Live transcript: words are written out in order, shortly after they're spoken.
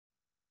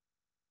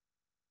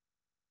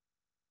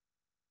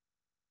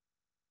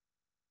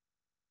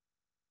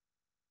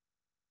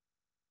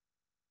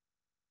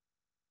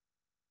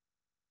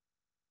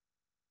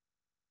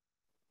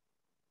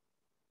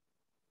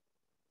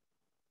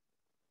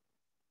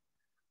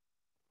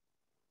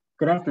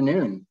Good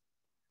afternoon.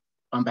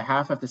 On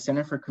behalf of the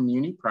Center for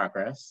Community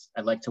Progress,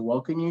 I'd like to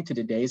welcome you to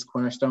today's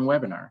Cornerstone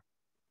webinar.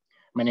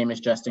 My name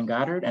is Justin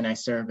Goddard, and I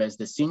serve as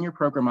the Senior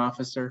Program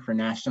Officer for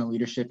National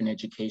Leadership and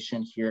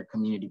Education here at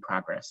Community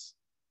Progress.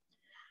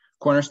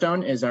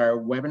 Cornerstone is our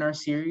webinar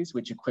series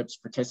which equips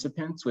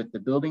participants with the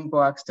building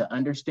blocks to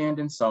understand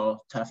and solve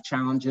tough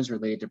challenges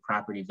related to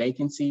property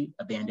vacancy,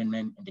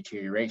 abandonment, and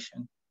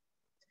deterioration.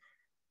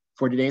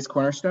 For today's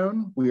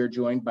Cornerstone, we are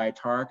joined by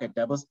Tarik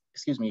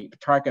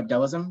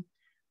Abdelazim,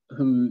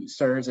 who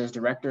serves as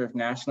Director of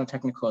National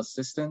Technical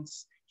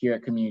Assistance here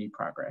at Community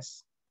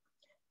Progress.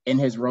 In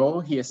his role,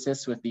 he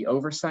assists with the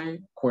oversight,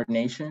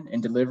 coordination,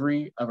 and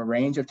delivery of a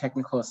range of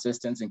technical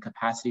assistance and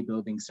capacity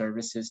building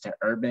services to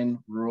urban,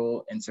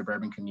 rural, and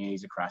suburban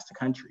communities across the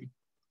country.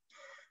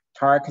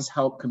 Tarik has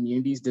helped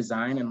communities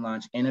design and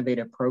launch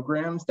innovative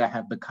programs that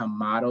have become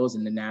models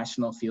in the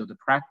national field of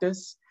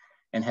practice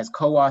and has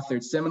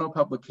co-authored seminal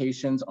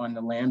publications on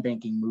the land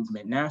banking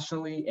movement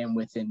nationally and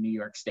within New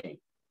York State.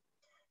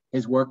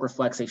 His work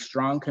reflects a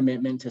strong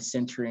commitment to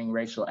centering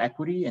racial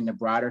equity in the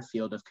broader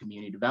field of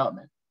community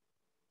development.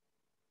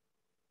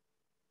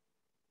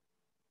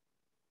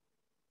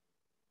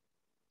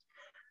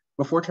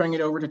 Before turning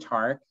it over to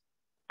Tarik,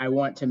 I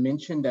want to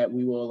mention that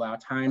we will allow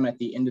time at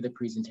the end of the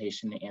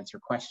presentation to answer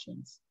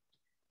questions.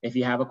 If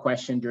you have a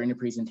question during the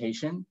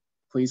presentation,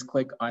 please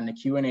click on the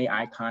Q&A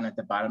icon at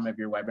the bottom of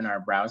your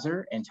webinar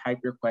browser and type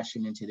your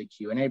question into the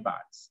Q&A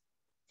box.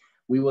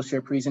 We will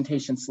share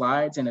presentation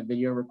slides and a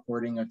video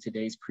recording of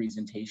today's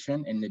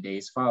presentation in the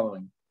days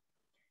following.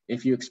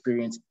 If you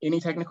experience any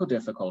technical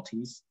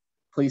difficulties,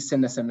 please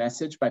send us a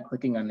message by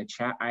clicking on the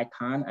chat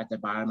icon at the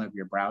bottom of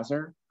your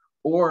browser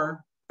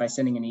or by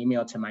sending an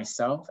email to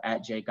myself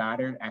at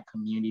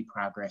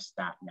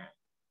jgoddard@communityprogress.net.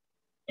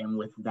 And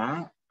with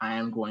that, I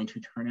am going to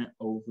turn it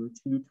over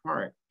to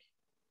Tarik.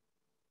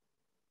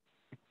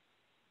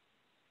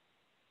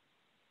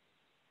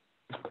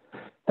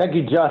 Thank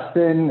you,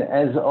 Justin.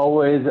 As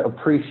always,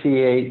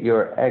 appreciate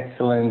your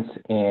excellence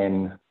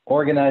in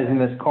organizing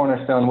this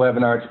Cornerstone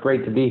webinar. It's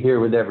great to be here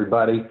with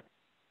everybody.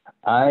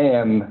 I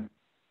am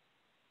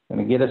going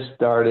to get us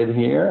started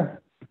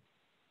here.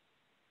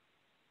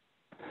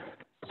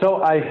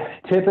 So I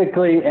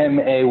typically am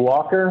a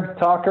walker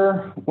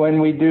talker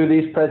when we do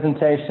these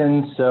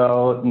presentations.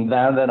 So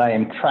now that I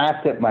am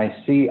trapped at my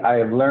seat, I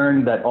have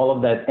learned that all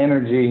of that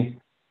energy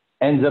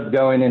ends up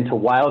going into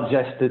wild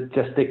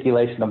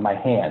gesticulation of my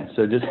hands.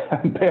 So just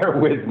bear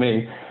with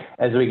me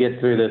as we get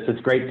through this. It's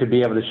great to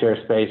be able to share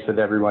space with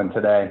everyone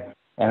today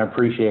and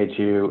appreciate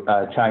you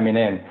chiming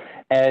in.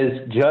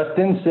 As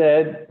Justin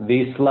said,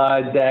 the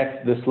slide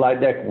deck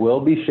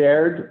will be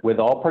shared with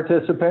all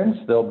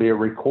participants. There'll be a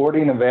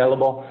recording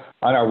available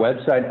on our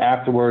website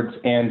afterwards,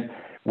 and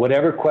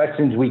whatever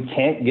questions we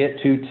can't get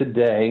to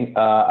today,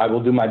 I will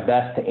do my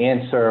best to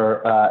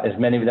answer as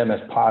many of them as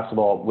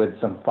possible with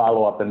some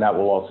follow-up, and that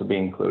will also be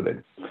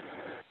included.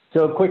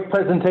 So a quick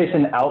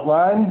presentation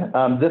outline.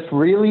 This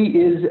really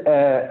is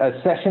a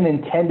session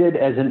intended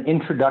as an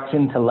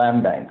introduction to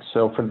land banks.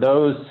 So for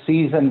those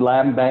seasoned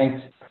land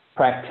banks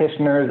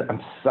practitioners,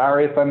 I'm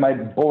sorry if I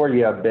might bore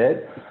you a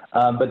bit,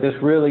 but this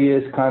really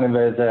is kind of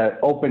as an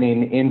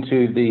opening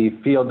into the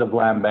field of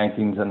land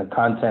bankings, and the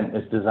content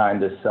is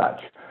designed as such.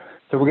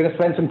 So we're going to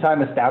spend some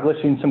time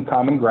establishing some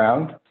common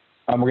ground.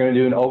 We're going to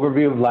do an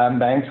overview of land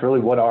banks. Really,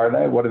 what are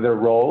they? What are their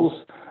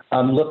roles?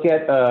 Look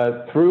at,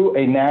 through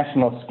a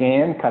national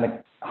scan, kind of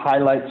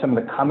highlight some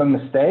of the common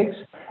mistakes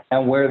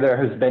and where there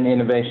has been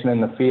innovation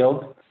in the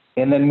field.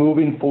 And then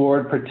moving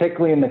forward,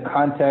 particularly in the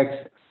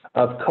context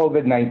of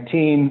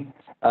COVID-19,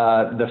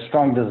 the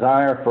strong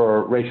desire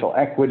for racial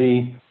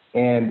equity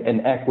and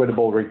an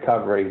equitable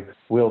recovery.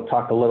 We'll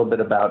talk a little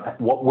bit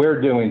about what we're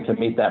doing to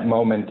meet that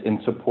moment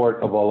in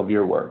support of all of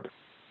your work.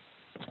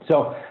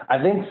 So I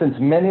think since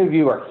many of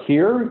you are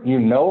here, you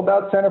know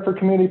about Center for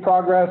Community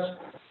Progress.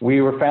 We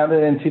were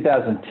founded in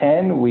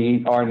 2010.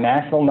 We are a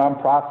national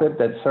nonprofit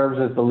that serves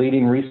as the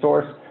leading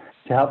resource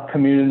to help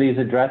communities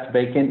address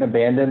vacant,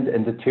 abandoned,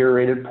 and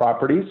deteriorated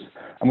properties.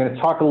 I'm going to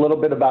talk a little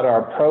bit about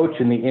our approach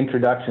in the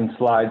introduction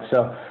slide.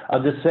 So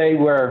I'll just say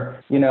we're,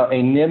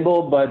 a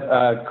nimble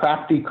but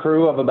crafty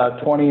crew of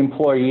about 20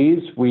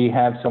 employees. We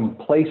have some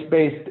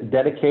place-based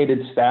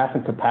dedicated staff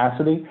and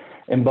capacity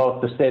in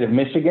both the state of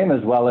Michigan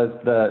as well as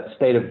the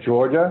state of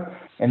Georgia.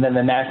 And then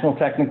the National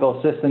Technical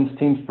Assistance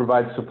teams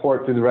provide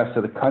support through the rest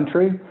of the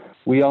country.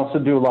 We also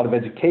do a lot of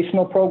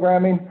educational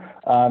programming,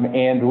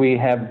 and we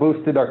have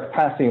boosted our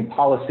capacity in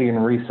policy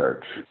and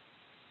research.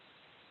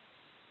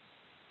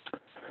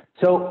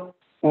 So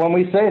when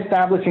we say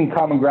establishing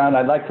common ground,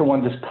 I'd like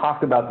to just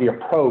talk about the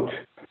approach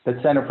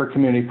that Center for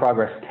Community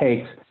Progress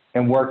takes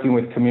in working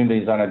with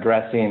communities on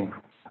addressing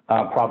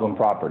problem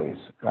properties,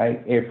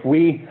 right? If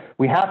we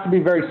have to be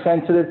very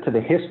sensitive to the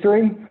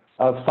history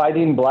of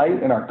fighting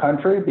blight in our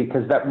country,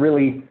 because that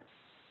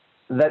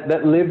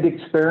lived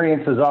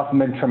experience has often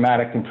been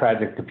traumatic and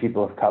tragic to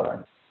people of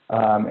color.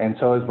 And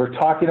so as we're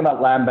talking about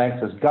land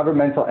banks as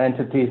governmental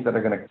entities that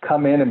are going to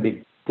come in and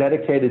be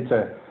dedicated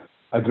to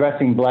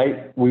addressing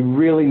blight, we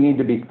really need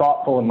to be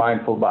thoughtful and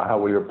mindful about how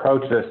we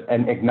approach this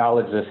and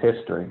acknowledge this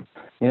history.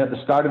 You know, at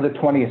the start of the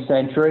 20th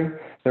century,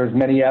 there's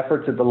many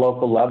efforts at the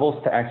local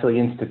levels to actually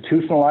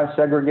institutionalize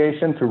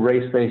segregation through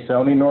race-based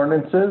zoning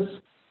ordinances.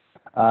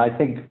 I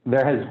think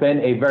there has been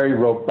a very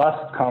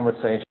robust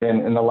conversation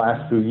in the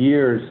last few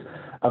years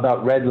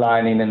about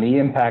redlining and the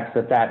impacts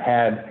that that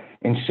had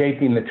in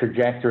shaping the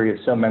trajectory of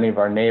so many of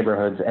our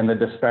neighborhoods and the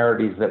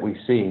disparities that we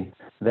see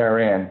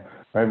therein.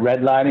 Right?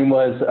 Redlining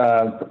was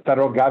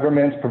federal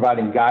governments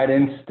providing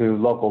guidance to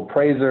local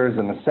appraisers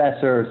and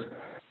assessors,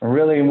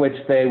 really in which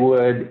they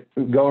would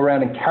go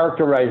around and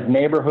characterize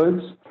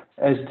neighborhoods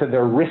as to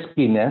their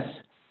riskiness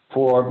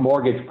for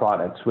mortgage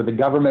products. With the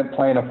government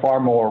playing a far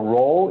more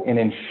role in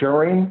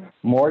insuring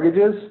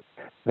mortgages,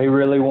 they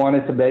really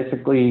wanted to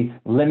basically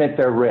limit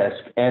their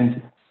risk.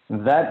 And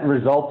that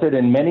resulted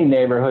in many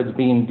neighborhoods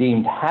being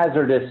deemed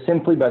hazardous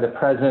simply by the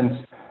presence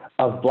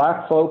of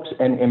Black folks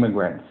and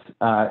immigrants.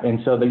 And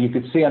so that you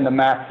could see on the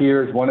map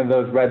here is one of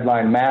those red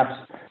line maps.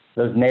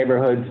 Those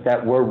neighborhoods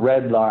that were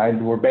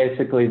redlined were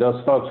basically,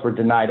 those folks were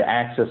denied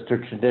access to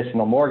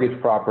traditional mortgage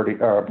property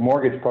or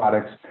mortgage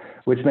products,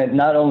 which meant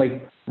not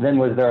only then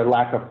was there a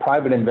lack of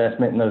private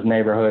investment in those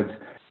neighborhoods,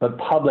 but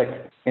public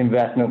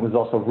investment was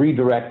also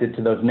redirected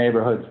to those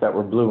neighborhoods that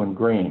were blue and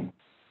green.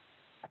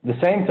 At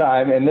the same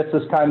time, and this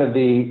is kind of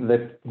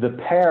the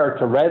pair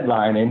to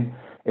redlining,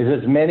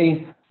 is as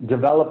many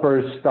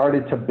developers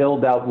started to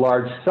build out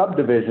large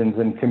subdivisions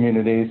in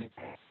communities,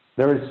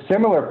 there was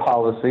similar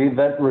policy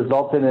that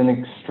resulted in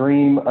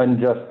extreme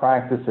unjust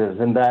practices,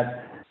 and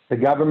that the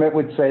government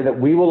would say that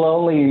we will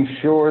only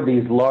insure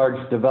these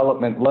large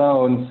development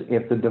loans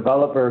if the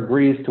developer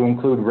agrees to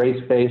include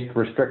race-based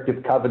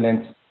restrictive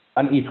covenants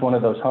on each one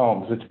of those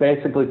homes, which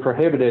basically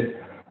prohibited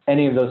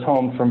any of those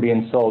homes from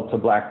being sold to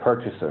Black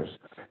purchasers.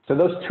 So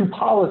those two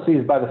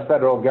policies by the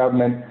federal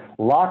government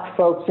locked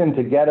folks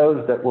into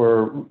ghettos that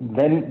were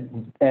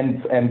then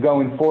and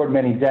going forward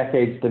many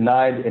decades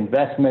denied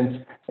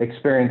investments,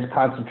 experienced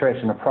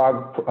concentration of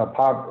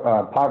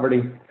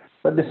poverty.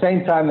 But at the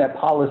same time, that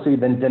policy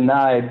then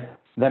denied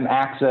them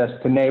access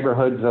to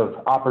neighborhoods of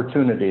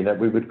opportunity that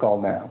we would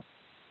call now.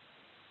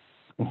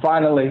 And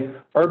finally,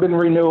 urban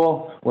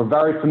renewal. We're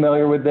very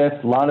familiar with this.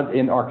 A lot of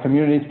in our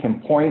communities can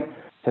point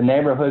to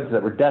neighborhoods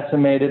that were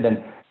decimated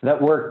and that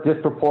work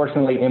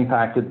disproportionately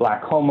impacted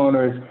Black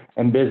homeowners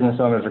and business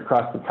owners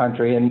across the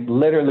country and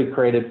literally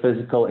created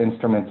physical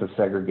instruments of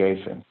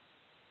segregation.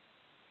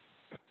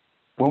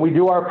 When we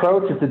do our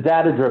approach, it's a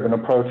data-driven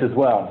approach as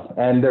well.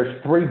 And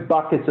there's three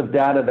buckets of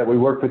data that we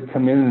work with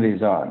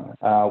communities on.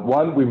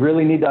 One, we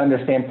really need to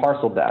understand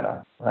parcel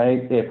data,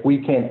 right? If we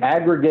can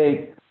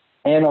aggregate,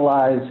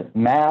 analyze,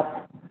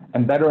 map,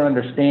 and better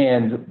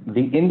understand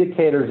the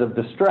indicators of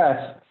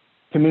distress,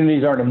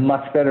 communities are in a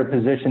much better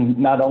position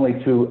not only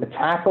to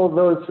tackle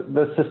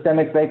the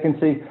systemic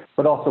vacancy,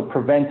 but also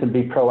prevent and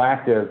be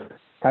proactive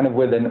kind of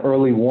with an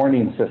early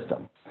warning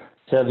system.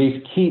 So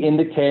these key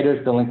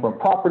indicators, delinquent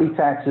property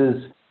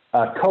taxes,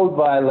 code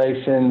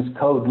violations,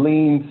 code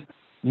liens,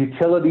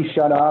 utility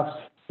shutoffs.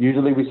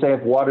 Usually we say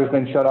if water's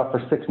been shut off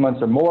for 6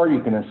 months or more,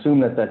 you can assume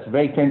that that's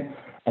vacant.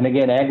 And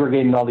again,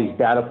 aggregating all these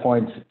data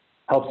points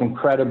helps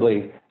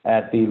incredibly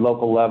at the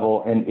local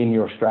level and in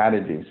your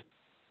strategies.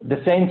 At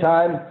the same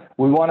time,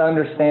 we want to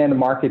understand the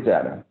market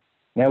data.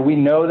 Now, we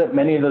know that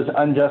many of those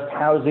unjust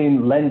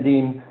housing,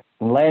 lending,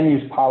 and land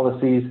use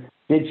policies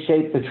did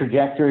shape the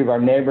trajectory of our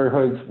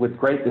neighborhoods with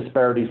great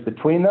disparities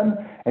between them.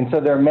 And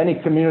so there are many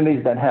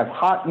communities that have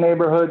hot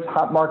neighborhoods,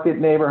 hot market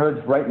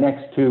neighborhoods right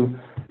next to,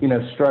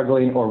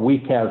 struggling or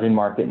weak housing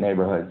market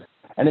neighborhoods.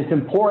 And it's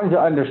important to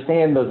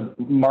understand those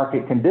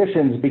market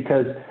conditions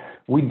because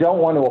we don't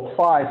want to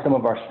apply some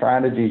of our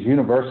strategies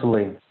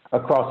universally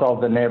across all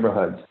the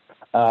neighborhoods.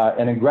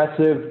 An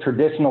aggressive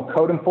traditional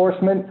code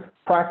enforcement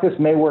practice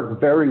may work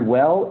very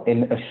well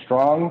in a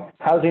strong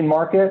housing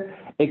market.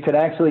 It could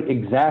actually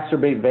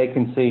exacerbate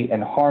vacancy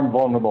and harm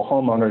vulnerable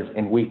homeowners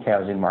in weak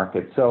housing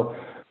markets. So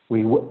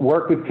we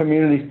work with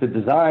communities to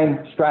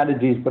design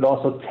strategies, but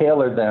also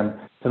tailor them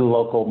to the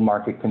local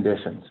market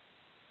conditions.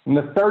 And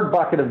the third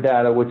bucket of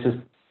data, which is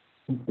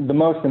the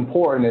most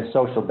important, is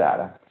social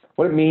data.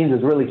 What it means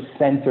is really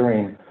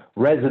centering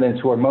residents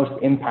who are most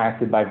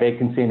impacted by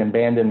vacancy and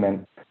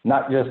abandonment,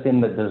 not just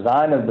in the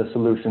design of the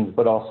solutions,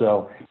 but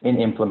also in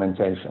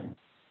implementation.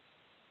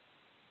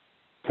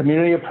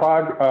 Community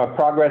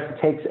progress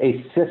takes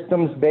a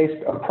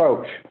systems-based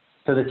approach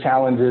to the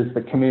challenges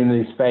that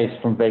communities face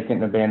from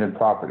vacant and abandoned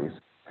properties.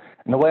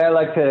 And the way I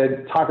like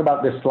to talk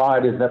about this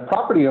slide is that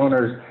property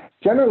owners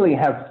generally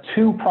have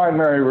two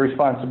primary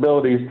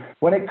responsibilities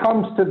when it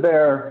comes to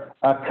their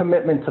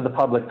commitment to the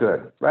public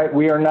good, right?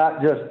 We are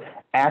not just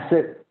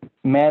asset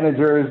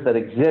managers that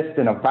exist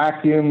in a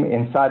vacuum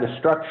inside a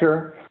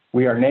structure.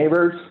 We are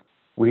neighbors.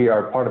 We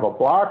are part of a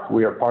block.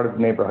 We are part of the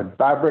neighborhood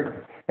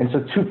fabric. And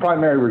so two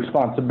primary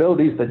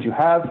responsibilities that you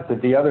have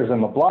that the others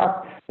on the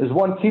block is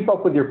one, keep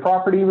up with your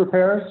property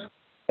repairs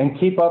and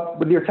keep up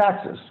with your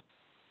taxes.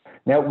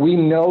 Now, we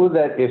know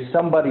that if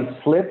somebody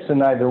slips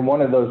in either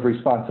one of those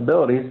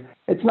responsibilities,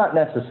 It's not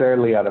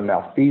necessarily out of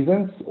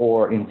malfeasance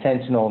or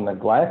intentional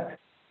neglect.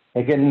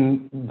 It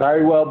can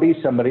very well be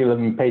somebody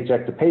living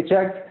paycheck to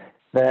paycheck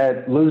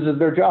that loses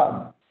their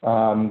job,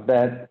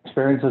 that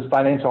experiences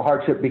financial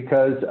hardship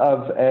because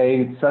of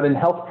a sudden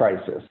health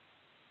crisis,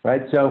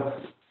 right? So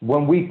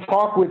when we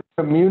talk with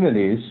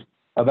communities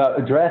about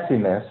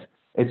addressing this,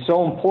 it's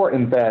so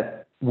important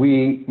that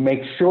we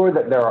make sure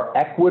that there are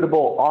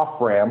equitable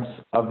off-ramps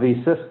of these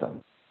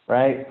systems,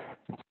 right?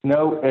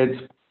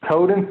 It's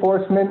code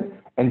enforcement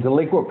and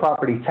delinquent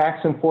property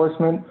tax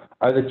enforcement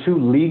are the two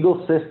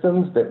legal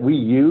systems that we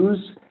use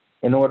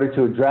in order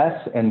to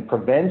address and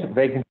prevent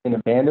vacancy and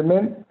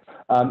abandonment.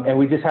 And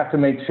we just have to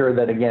make sure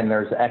that, again,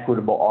 there's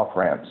equitable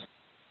off-ramps.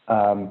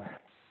 The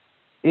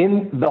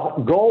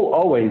goal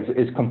always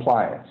is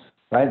compliance,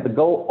 right? The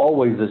goal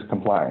always is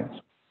compliance.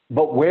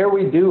 But where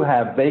we do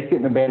have vacant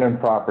and abandoned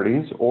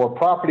properties or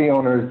property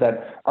owners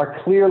that are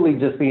clearly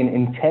just being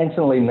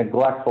intentionally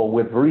neglectful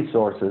with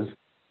resources,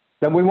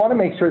 then we want to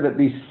make sure that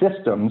these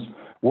systems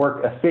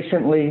work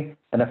efficiently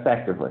and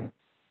effectively.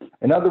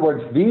 In other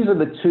words, these are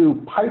the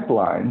two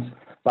pipelines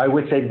by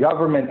which a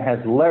government has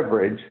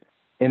leverage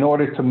in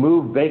order to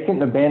move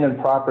vacant and abandoned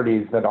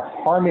properties that are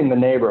harming the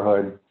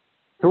neighborhood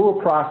through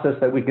a process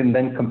that we can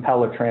then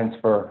compel a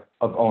transfer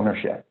of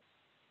ownership.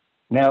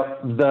 Now,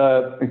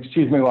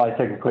 excuse me while I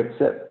take a quick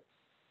sip.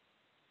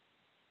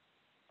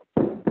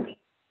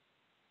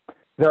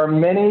 There are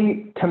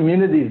many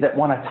communities that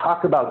want to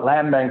talk about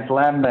land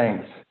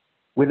banks,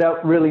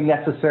 without really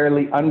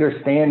necessarily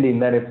understanding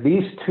that if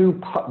these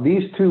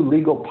two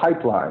legal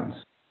pipelines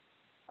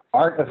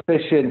aren't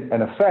efficient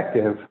and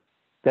effective,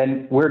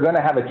 then we're going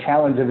to have a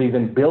challenge of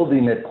even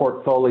building a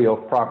portfolio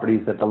of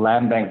properties that the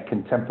land bank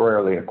can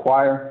temporarily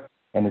acquire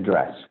and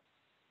address.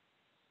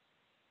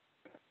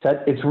 So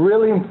it's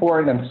really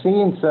important. I'm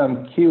seeing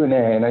some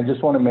Q&A, and I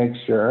just want to make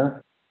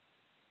sure.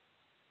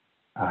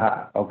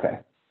 Okay.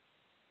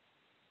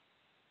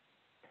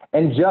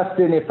 And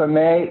Justin, if I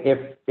may,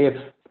 if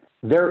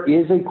there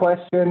is a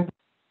question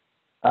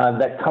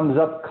that comes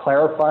up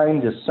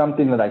clarifying just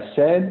something that I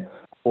said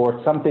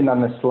or something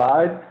on the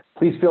slide,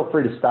 please feel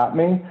free to stop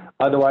me.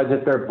 Otherwise,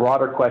 if there are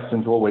broader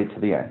questions, we'll wait to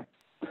the end.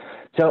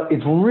 So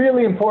it's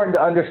really important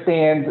to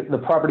understand the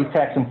property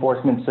tax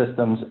enforcement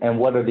systems and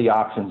what are the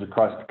options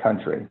across the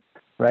country,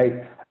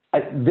 right?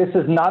 This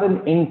is not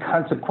an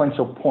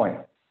inconsequential point,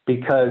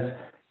 because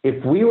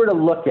if we were to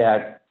look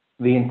at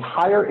the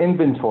entire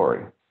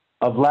inventory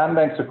of land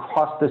banks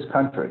across this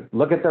country,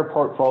 look at their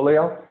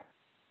portfolio,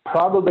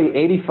 probably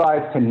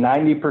 85 to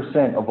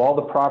 90% of all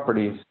the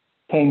properties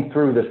came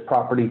through this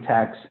property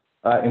tax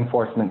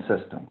enforcement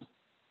systems.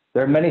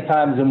 There are many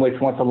times in which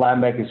once a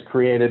land bank is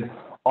created,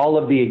 all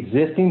of the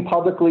existing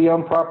publicly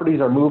owned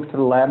properties are moved to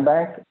the land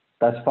bank.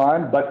 That's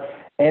fine. But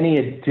any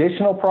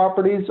additional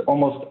properties,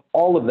 almost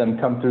all of them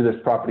come through this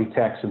property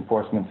tax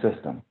enforcement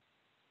system.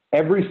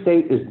 Every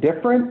state is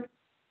different.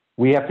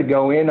 We have to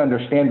go in,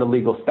 understand the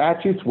legal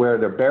statutes, where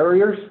there are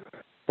barriers.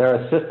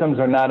 Their systems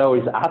are not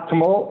always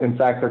optimal. In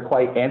fact, they're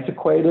quite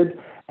antiquated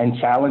and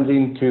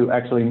challenging to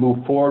actually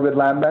move forward with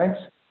land banks.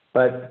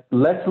 But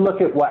let's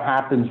look at what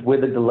happens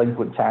with a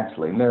delinquent tax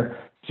lien. There are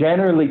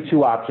generally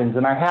two options,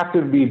 and I have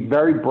to be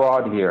very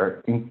broad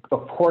here.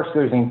 Of course,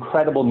 there's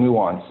incredible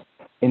nuance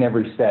in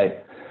every state.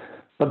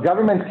 But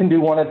governments can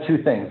do one of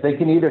two things. They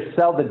can either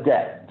sell the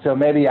debt. So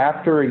maybe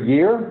after a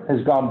year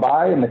has gone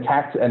by and the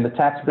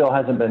tax bill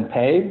hasn't been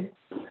paid,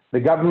 the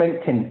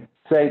government can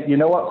say, you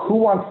know what, who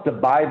wants to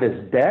buy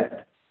this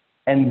debt,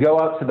 and go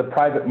out to the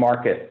private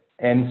market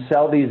and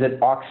sell these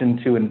at auction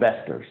to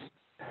investors.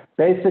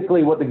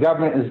 Basically, what the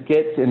government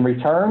gets in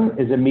return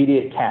is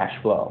immediate cash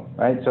flow,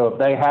 right? So if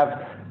they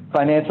have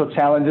financial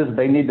challenges,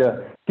 they need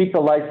to keep the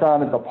lights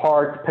on at the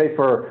park, pay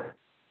for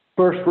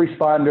first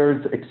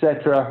responders, et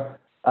cetera.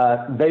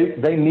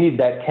 They need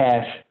that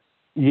cash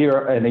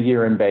on a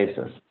year-end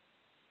basis.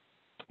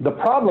 The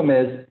problem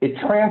is it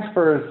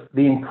transfers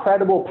the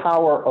incredible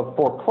power of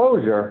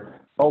foreclosure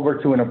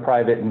over to a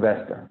private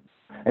investor.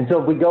 And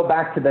so if we go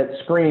back to that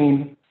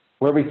screen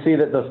where we see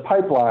that those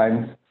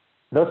pipelines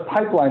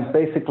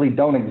basically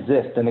don't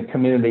exist in a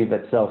community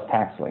that sells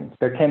tax liens.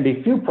 There can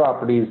be few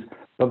properties,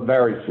 but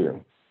very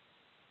few.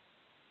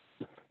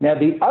 Now,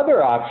 the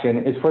other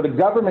option is for the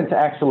government to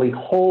actually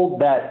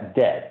hold that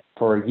debt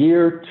for a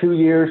year, 2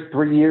 years,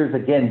 3 years,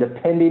 again,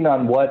 depending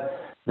on what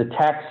the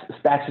tax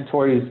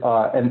statutories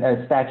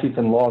and statutes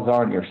and laws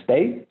are in your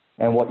state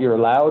and what you're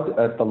allowed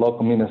at the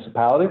local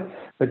municipality.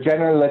 But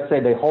generally, let's say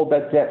they hold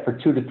that debt for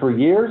 2 to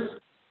 3 years.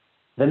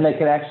 Then they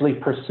can actually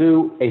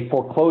pursue a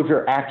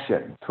foreclosure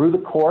action through the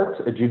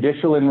courts, a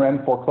judicial in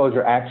rem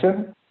foreclosure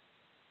action.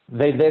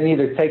 They then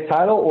either take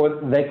title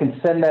or they can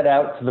send that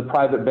out to the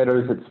private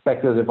bidders at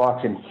speculative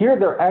auction. Here,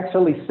 they're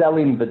actually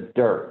selling the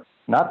dirt,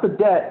 not the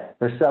debt.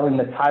 They're selling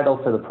the title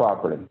to the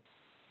property.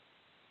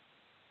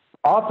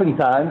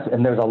 Oftentimes,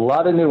 and there's a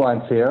lot of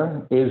nuance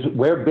here, is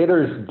where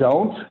bidders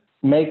don't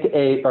make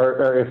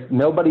or if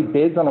nobody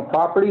bids on a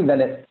property, then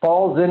it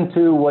falls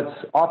into what's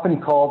often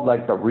called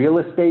like the real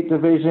estate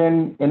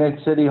division in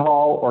a city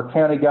hall or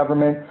county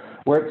government,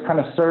 where it kind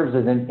of serves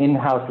as an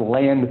in-house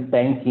land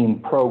banking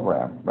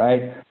program,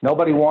 right?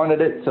 Nobody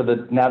wanted it, so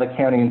that now the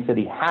county and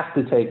city have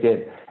to take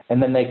it,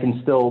 and then they can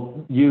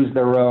still use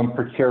their own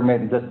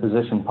procurement and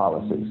disposition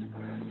policies.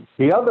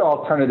 The other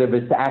alternative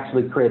is to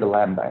actually create a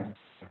land bank.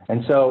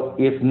 And so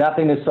if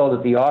nothing is sold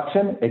at the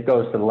auction, it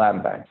goes to the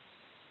land bank.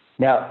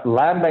 Now,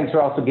 land banks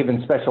are also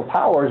given special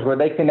powers where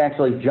they can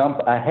actually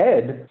jump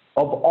ahead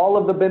of all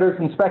of the bidders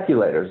and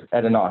speculators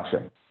at an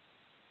auction.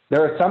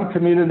 There are some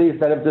communities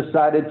that have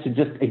decided to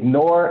just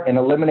ignore and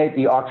eliminate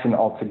the auction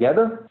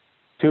altogether.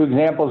 Two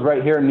examples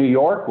right here in New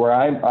York, where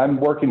I'm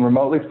working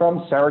remotely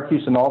from,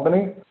 Syracuse and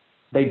Albany.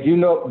 They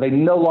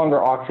no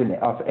longer auction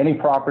off any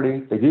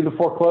property. They do the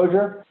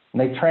foreclosure, and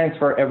they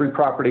transfer every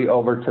property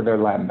over to their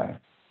land bank.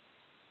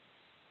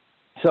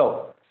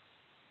 So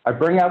I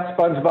bring out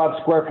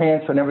SpongeBob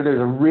SquarePants whenever there's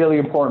a really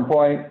important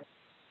point.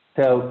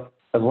 So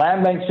the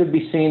land bank should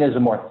be seen as a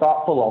more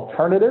thoughtful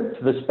alternative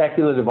to the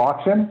speculative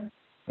auction.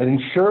 It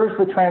ensures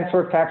the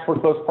transfer of tax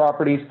foreclosed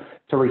properties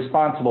to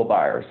responsible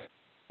buyers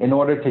in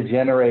order to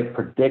generate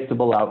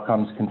predictable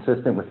outcomes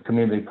consistent with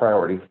community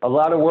priorities. A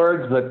lot of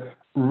words, but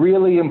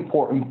really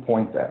important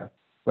point there,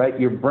 right?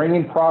 You're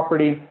bringing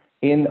property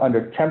in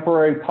under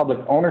temporary public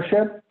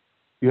ownership.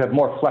 You have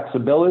more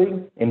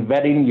flexibility in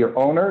vetting your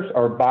owners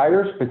or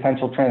buyers,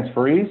 potential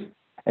transferees,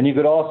 and you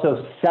could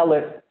also sell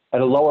it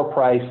at a lower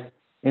price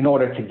in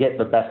order to get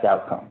the best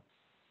outcome.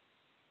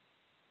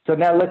 So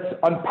now let's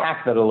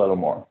unpack that a little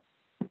more.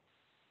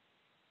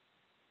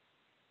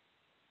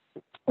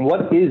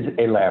 What is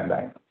a land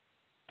bank?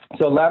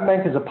 So a land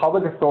bank is a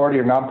public authority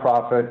or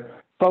nonprofit,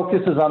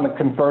 focuses on the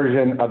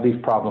conversion of these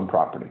problem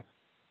properties,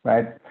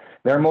 right?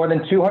 There are more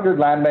than 200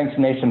 land banks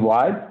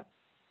nationwide.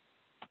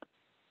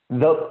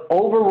 The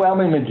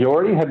overwhelming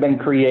majority have been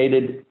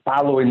created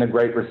following the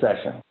Great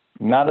Recession.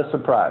 Not a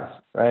surprise,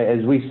 right?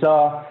 As we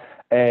saw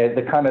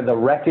the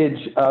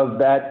wreckage of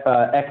that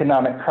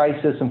economic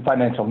crisis and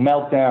financial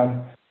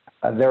meltdown,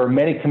 there are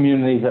many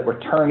communities that were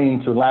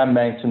turning to land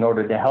banks in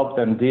order to help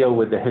them deal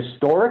with the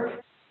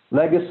historic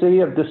legacy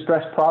of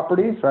distressed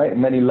properties, right, in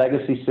many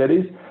legacy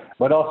cities,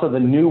 but also the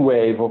new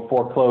wave of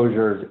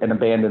foreclosures and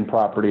abandoned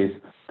properties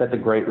that the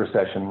Great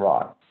Recession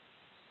wrought.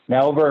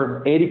 Now,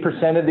 over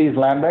 80% of these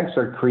land banks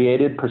are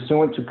created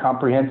pursuant to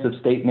comprehensive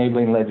state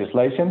enabling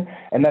legislation,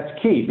 and that's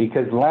key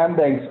because land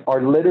banks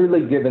are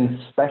literally given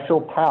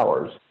special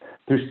powers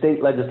through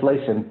state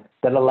legislation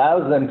that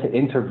allows them to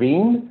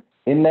intervene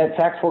in that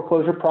tax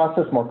foreclosure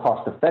process more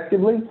cost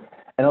effectively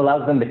and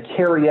allows them to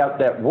carry out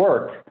that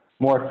work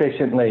more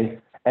efficiently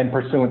and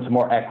pursuant to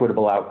more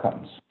equitable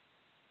outcomes.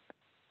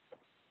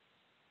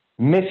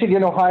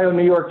 Michigan, Ohio,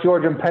 New York,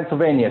 Georgia, and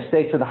Pennsylvania,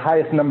 states with the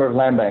highest number of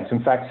land banks.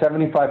 In fact,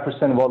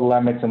 75% of all the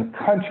land banks in the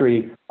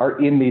country are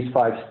in these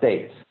 5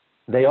 states.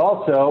 They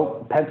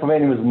also,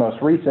 Pennsylvania was the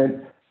most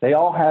recent, they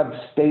all have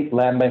state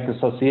land bank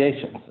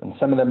associations, and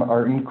some of them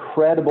are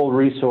incredible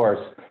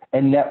resource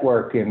and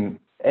network and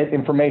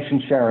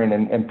information sharing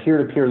and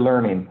peer-to-peer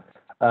learning.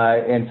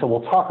 And so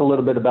we'll talk a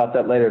little bit about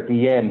that later at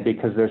the end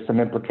because there's some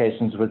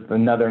implications with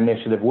another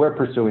initiative we're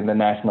pursuing, the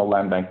National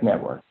Land Bank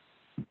Network.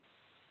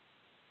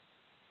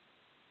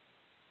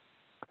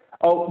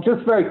 Oh,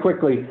 just very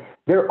quickly,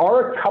 there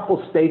are a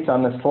couple states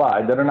on this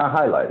slide that are not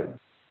highlighted.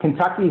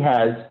 Kentucky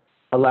has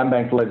a land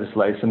bank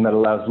legislation that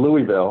allows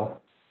Louisville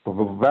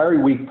for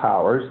very weak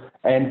powers,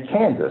 and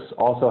Kansas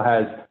also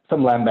has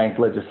some land bank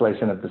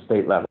legislation at the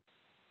state level.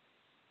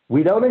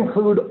 We don't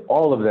include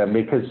all of them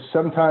because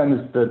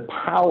sometimes the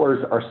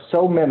powers are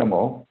so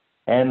minimal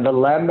and the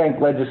land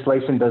bank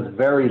legislation does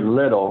very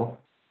little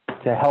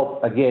to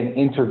help, again,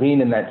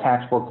 intervene in that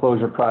tax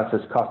foreclosure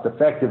process cost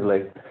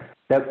effectively,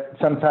 that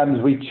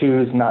sometimes we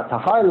choose not to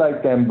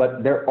highlight them,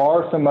 but there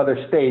are some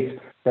other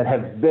states that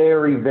have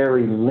very,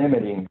 very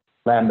limiting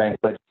land bank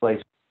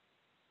legislation.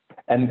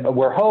 And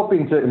we're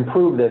hoping to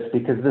improve this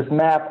because this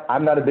map,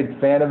 I'm not a big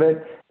fan of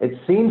it. It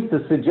seems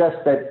to suggest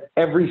that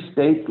every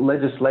state's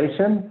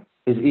legislation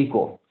is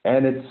equal,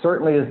 and it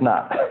certainly is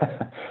not.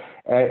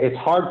 It's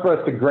hard for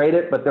us to grade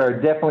it, but there are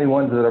definitely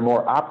ones that are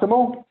more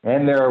optimal,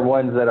 and there are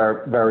ones that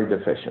are very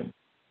deficient.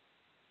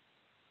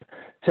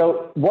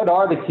 So what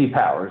are the key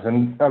powers?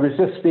 And I was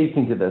just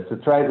speaking to this.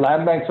 It's right,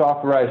 land banks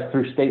authorized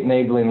through state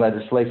enabling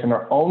legislation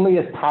are only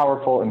as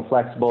powerful and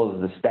flexible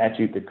as the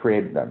statute that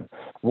created them.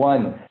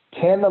 1,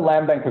 can the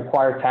land bank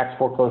acquire tax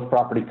foreclosed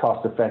property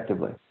cost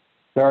effectively?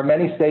 There are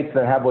many states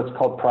that have what's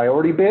called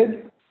priority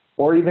bid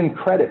or even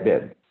credit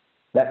bid.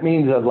 That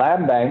means a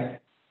land bank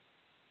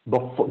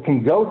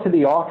can go to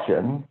the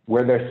auction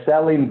where they're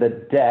selling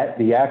the debt,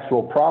 the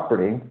actual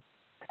property,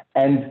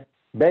 and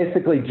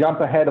basically jump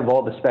ahead of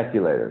all the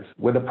speculators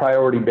with a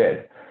priority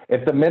bid.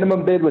 If the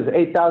minimum bid was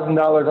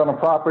 $8,000 on a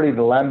property,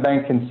 the land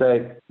bank can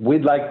say,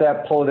 we'd like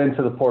that, pull it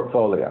into the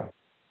portfolio.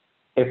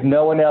 If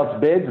no one else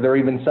bids, there are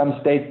even some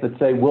states that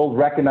say, we'll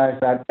recognize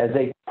that as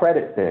a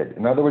credit bid.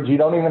 In other words, you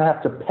don't even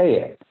have to pay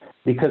it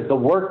because the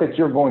work that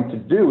you're going to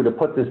do to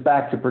put this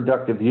back to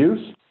productive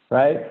use,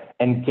 right,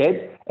 and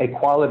get a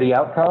quality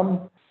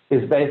outcome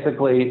is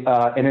basically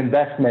an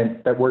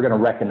investment that we're going to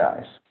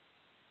recognize.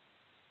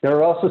 There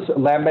are also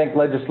land bank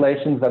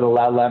legislations that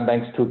allow land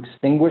banks to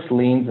extinguish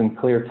liens and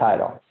clear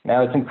title.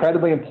 Now, it's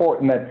incredibly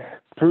important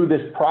that through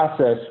this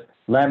process,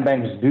 land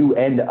banks do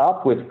end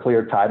up with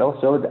clear title,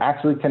 so it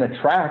actually can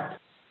attract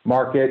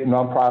market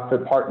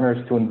nonprofit partners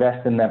to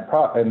invest in that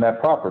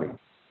property.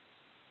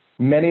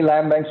 Many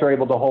land banks are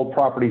able to hold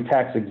property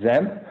tax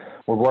exempt.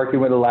 We're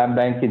working with a land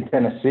bank in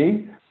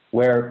Tennessee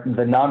where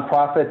the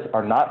nonprofits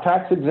are not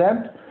tax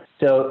exempt,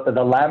 so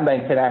the land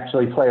bank can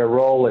actually play a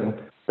role in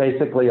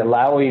basically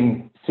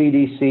allowing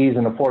CDCs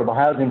and affordable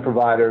housing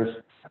providers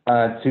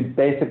to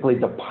basically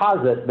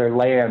deposit their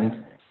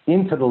land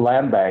into the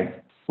land bank,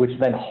 which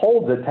then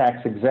holds it tax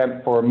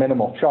exempt for a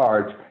minimal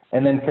charge,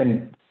 and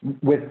then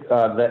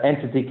the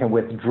entity can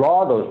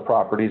withdraw those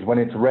properties when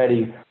it's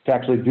ready to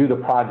actually do the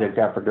project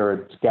after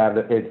it's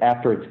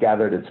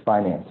gathered its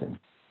financing.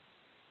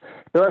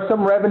 There are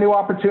some revenue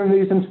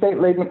opportunities in state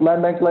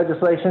land bank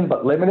legislation,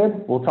 but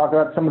limited. We'll talk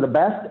about some of the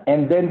best.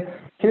 And then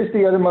here's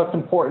the other most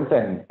important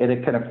thing.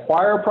 It can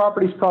acquire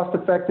properties cost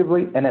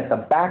effectively, and at the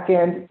back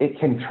end, it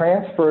can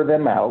transfer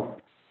them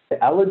out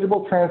to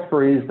eligible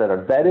transferees that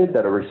are vetted,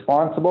 that are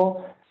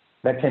responsible,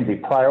 that can be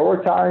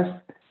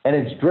prioritized, and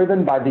it's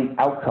driven by the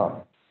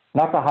outcome,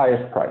 not the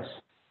highest price.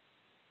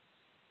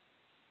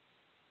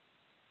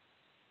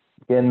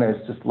 Again,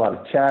 there's just a lot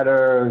of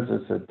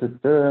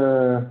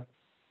chatter.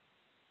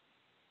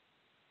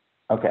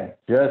 Okay,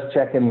 just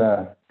checking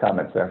the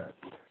comments there.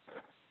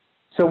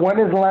 So when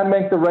is land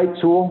bank the right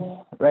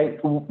tool,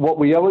 right? What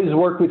we always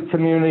work with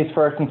communities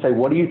first and say,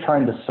 what are you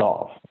trying to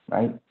solve,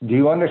 right? Do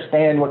you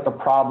understand what the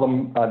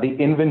problem, the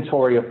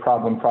inventory of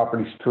problem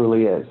properties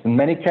truly is? In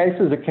many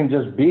cases, it can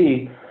just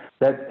be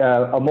that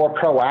a more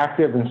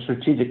proactive and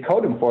strategic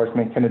code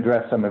enforcement can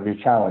address some of your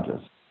challenges.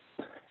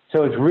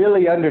 So it's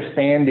really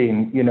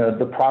understanding,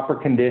 the proper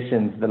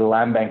conditions that a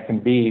land bank can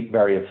be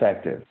very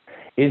effective.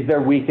 Is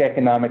there weak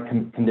economic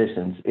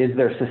conditions? Is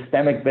there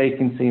systemic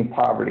vacancy and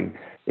poverty?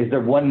 Is there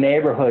one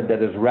neighborhood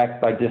that is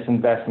wrecked by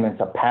disinvestment,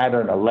 a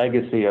pattern, a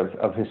legacy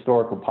of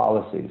historical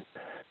policies?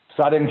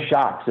 Sudden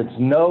shocks. It's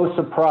no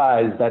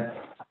surprise that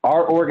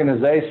our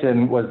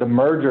organization was the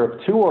merger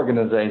of two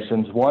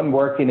organizations, one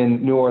working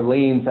in New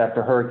Orleans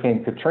after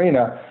Hurricane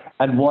Katrina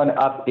and one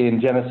up in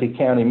Genesee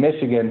County,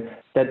 Michigan,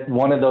 that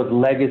one of those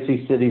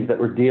legacy cities that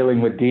were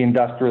dealing with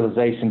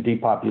deindustrialization,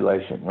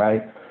 depopulation,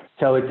 right?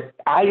 So it's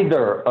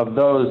either of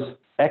those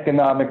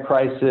economic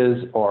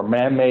crises or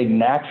man-made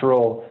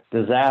natural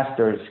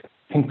disasters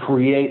can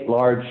create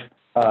large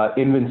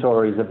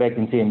inventories of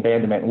vacancy and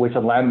abandonment, in which a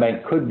land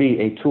bank could be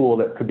a tool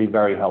that could be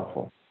very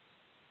helpful.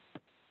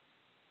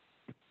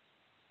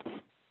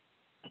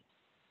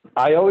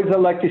 I always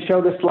like to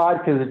show this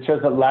slide because it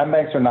shows that land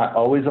banks are not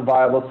always a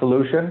viable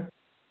solution.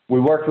 We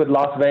worked with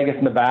Las Vegas,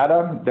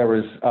 Nevada. There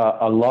was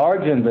a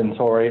large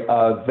inventory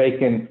of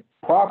vacant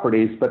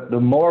properties, but the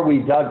more we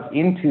dug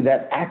into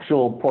that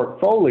actual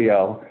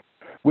portfolio,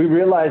 we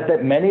realized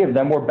that many of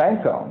them were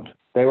bank-owned.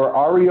 They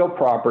were REO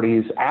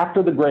properties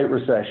after the Great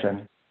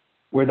Recession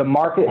where the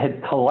market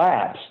had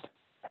collapsed.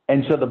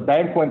 And so the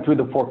bank went through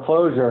the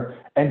foreclosure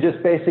and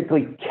just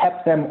basically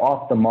kept them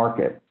off the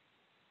market.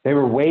 They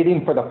were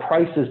waiting for the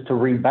prices to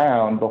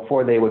rebound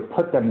before they would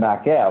put them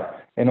back out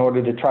in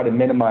order to try to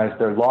minimize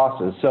their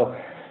losses. So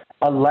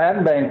a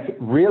land bank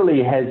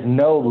really has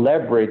no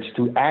leverage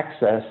to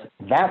access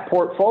that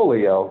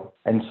portfolio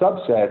and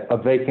subset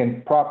of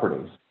vacant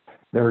properties.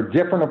 There are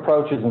different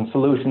approaches and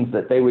solutions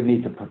that they would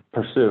need to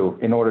pursue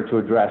in order to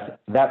address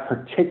that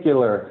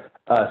particular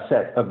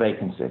set of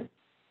vacancy.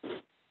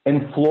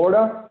 In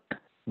Florida,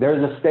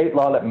 there's a state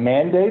law that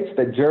mandates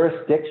that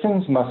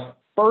jurisdictions must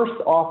first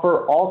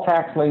offer all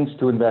tax liens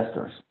to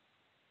investors.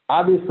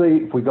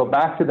 Obviously, if we go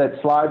back to that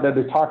slide that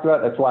we talked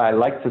about, that's why I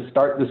like to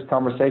start this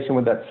conversation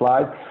with that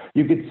slide.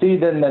 You could see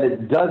then that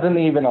it doesn't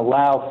even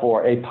allow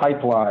for a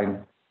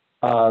pipeline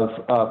of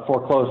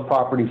foreclosed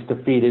properties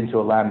to feed into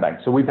a land bank.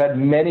 So we've had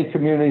many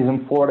communities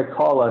in Florida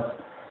call us,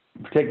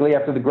 particularly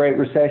after the Great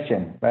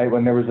Recession, right,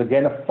 when there was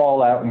again a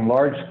fallout and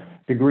large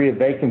degree of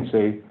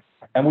vacancy.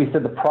 And we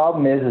said the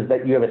problem is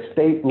that you have a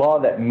state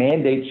law that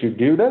mandates you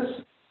do this,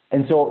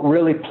 and so it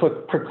really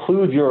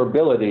precludes your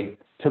ability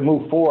to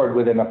move forward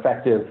with an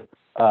effective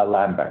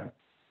land bank.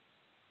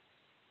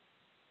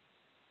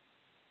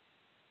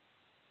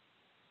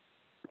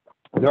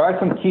 There are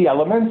some key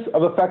elements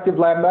of effective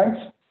land banks.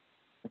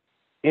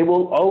 It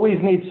will always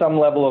need some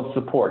level of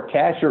support,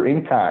 cash or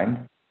in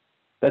kind,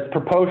 that's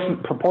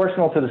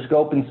proportional to the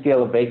scope and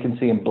scale of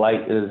vacancy and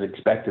blight it is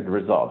expected to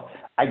resolve.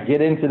 I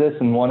get into this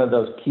in one of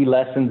those key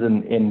lessons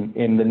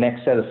in the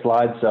next set of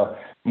slides, so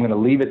I'm going to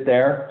leave it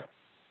there.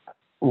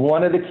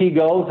 One of the key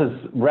goals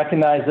is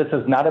recognize this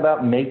is not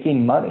about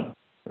making money,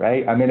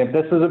 right? I mean, if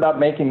this was about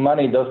making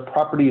money, those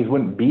properties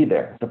wouldn't be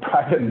there. The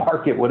private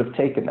market would have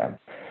taken them.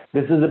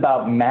 This is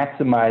about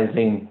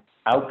maximizing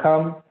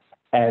outcome,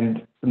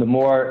 and the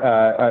more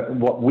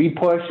what we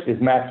push is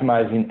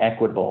maximizing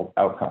equitable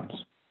outcomes.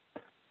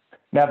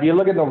 Now, if you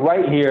look at the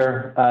right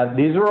here,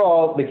 these are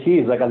all the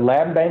keys. Like a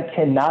land bank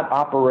cannot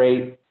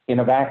operate in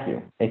a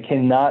vacuum. It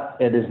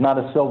is not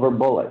a silver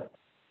bullet.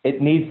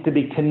 It needs to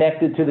be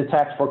connected to the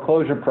tax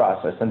foreclosure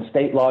process, and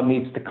state law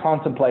needs to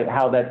contemplate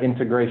how that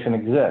integration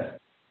exists.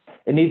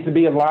 It needs to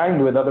be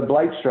aligned with other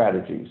blight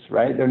strategies,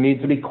 right? There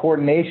needs to be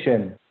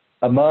coordination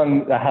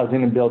among the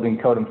housing and building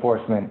code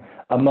enforcement,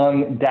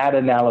 among data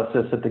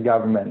analysis at the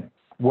government,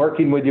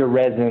 working with your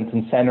residents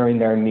and centering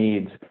their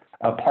needs,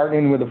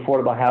 partnering with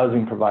affordable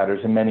housing providers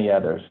and many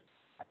others.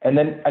 And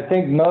then I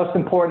think most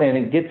important,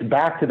 and it gets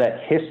back to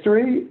that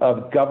history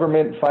of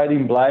government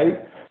fighting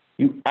blight,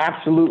 you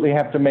absolutely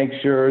have to make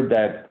sure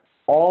that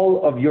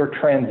all of your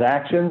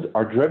transactions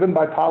are driven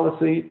by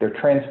policy, they're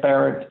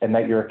transparent, and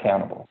that you're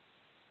accountable,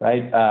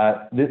 right?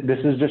 This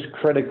is just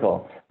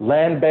critical.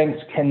 Land banks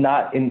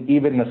cannot, in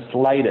even the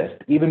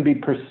slightest, even be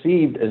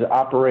perceived as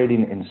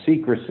operating in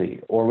secrecy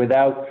or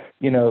without,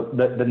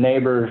 the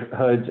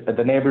neighborhoods,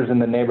 the neighbors in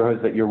the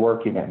neighborhoods that you're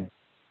working in.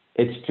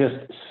 It's just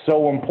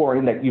so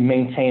important that you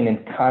maintain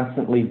and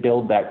constantly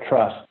build that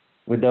trust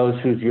with those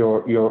whose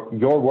your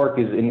work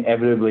is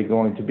inevitably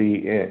going to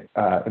be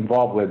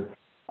involved with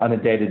on a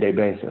day-to-day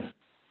basis.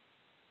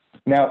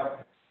 Now,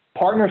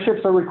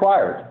 partnerships are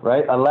required,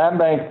 right? A land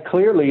bank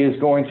clearly is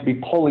going to be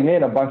pulling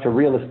in a bunch of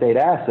real estate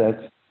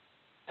assets,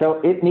 so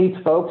it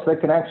needs folks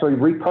that can actually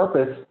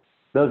repurpose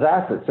those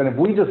assets. And if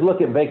we just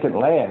look at vacant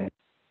land,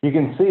 you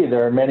can see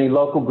there are many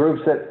local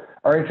groups that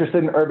are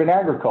interested in urban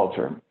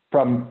agriculture,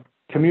 from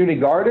community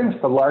gardens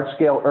to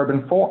large-scale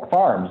urban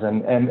farms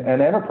and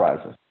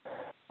enterprises,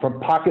 from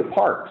pocket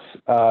parks,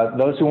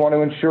 those who want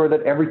to ensure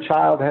that every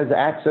child has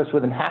access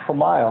within half a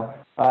mile,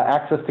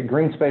 access to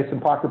green space and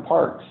pocket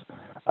parks,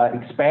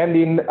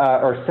 expanding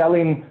or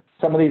selling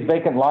some of these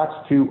vacant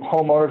lots to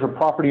homeowners or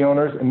property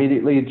owners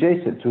immediately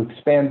adjacent to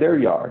expand their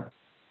yard.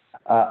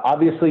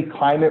 Obviously,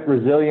 climate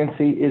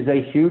resiliency is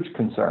a huge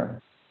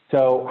concern.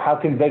 So how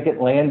can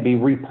vacant land be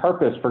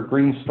repurposed for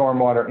green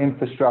stormwater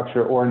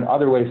infrastructure or in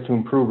other ways to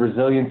improve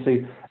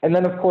resiliency? And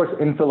then, of course,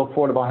 infill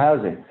affordable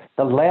housing.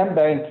 The land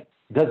bank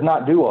does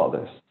not do all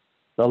this.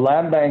 The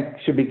land bank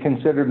should be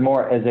considered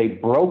more as a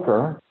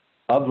broker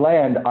of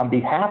land on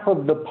behalf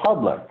of the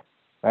public,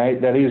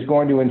 right? That is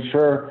going to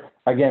ensure,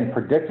 again,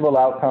 predictable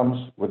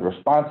outcomes with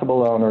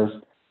responsible owners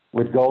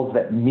with goals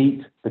that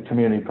meet the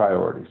community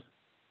priorities.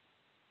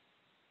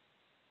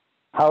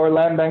 How are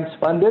land banks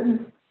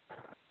funded?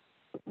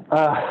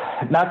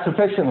 Not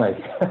sufficiently.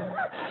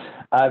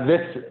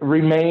 This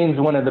remains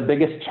one of the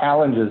biggest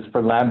challenges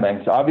for land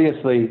banks.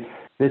 Obviously,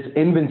 this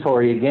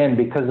inventory, again,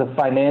 because of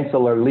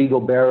financial or legal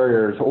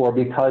barriers or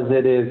because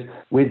it is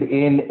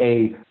within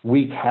a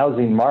weak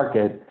housing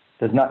market,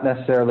 does not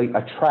necessarily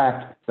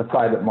attract the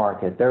private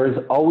market. There is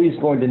always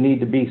going to need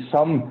to be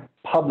some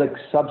public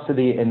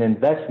subsidy and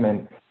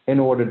investment in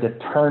order to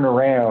turn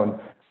around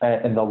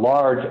and the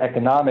large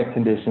economic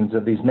conditions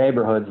of these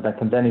neighborhoods that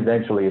can then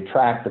eventually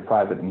attract the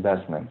private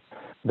investment.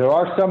 There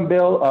are some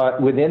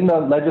within the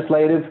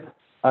legislative,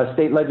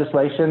 state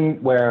legislation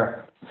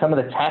where some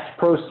of the tax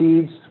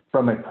proceeds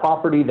from a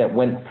property that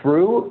went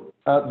through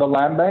the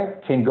land bank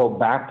can go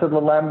back to the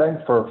land bank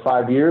for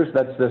 5 years.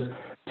 That's this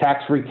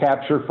tax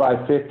recapture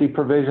 550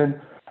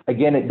 provision.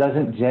 Again, it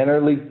doesn't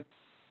generally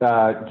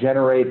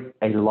generate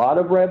a lot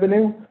of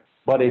revenue,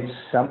 but it's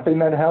something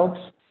that helps.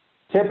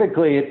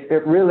 Typically,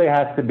 it really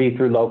has to be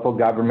through local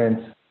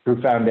governments, through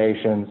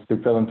foundations,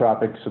 through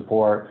philanthropic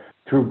support,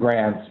 through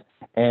grants,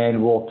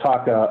 and we'll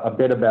talk a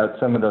bit about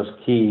some of those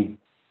key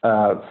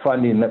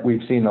funding that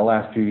we've seen the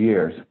last few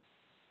years.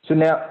 So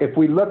now, if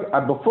we look,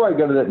 before I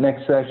go to that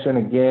next section,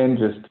 again,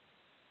 just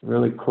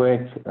really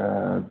quick.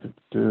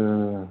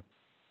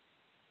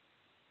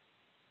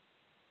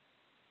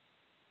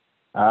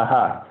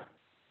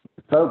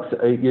 Folks,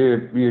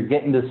 you're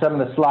getting to some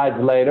of the slides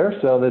later,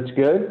 so that's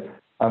good.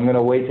 I'm going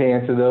to wait to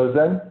answer those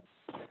then.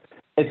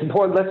 It's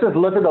important. Let's just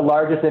look at the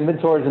largest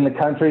inventories in the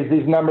countries.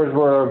 These numbers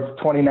were of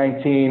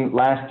 2019.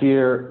 Last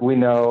year, we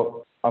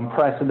know,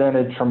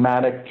 unprecedented,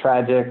 traumatic,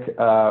 tragic.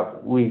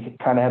 We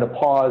kind of had a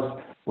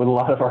pause with a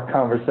lot of our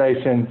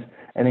conversations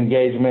and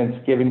engagements,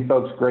 giving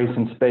folks grace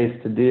and space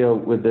to deal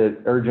with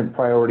the urgent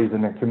priorities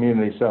in their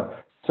community. So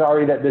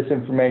sorry that this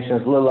information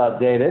is a little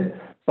outdated,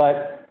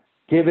 but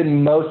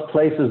given most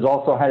places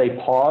also had a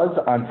pause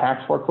on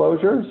tax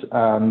foreclosures,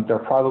 they're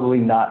probably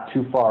not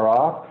too far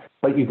off,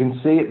 but you can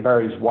see it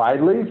varies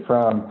widely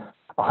from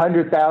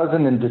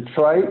 100,000 in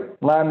Detroit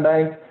land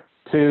bank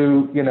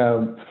to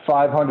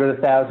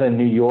 500, 1,000 in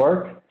New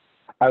York.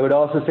 I would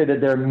also say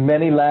that there are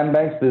many land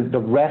banks. The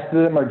rest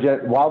of them are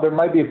just, while there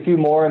might be a few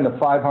more in the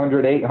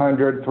 500,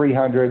 800,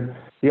 300,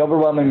 the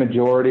overwhelming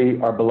majority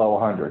are below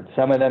 100.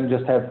 Some of them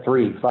just have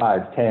 3,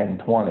 5, 10,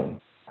 20.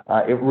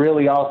 It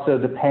really also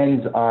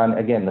depends on,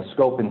 again, the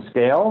scope and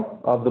scale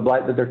of the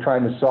blight that they're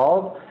trying to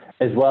solve,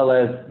 as well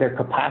as their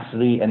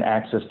capacity and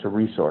access to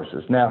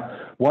resources. Now,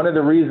 one of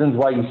the reasons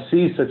why you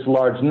see such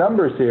large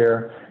numbers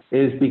here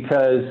is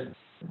because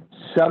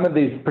some of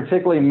these,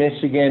 particularly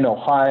Michigan,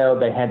 Ohio,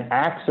 they had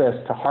access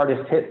to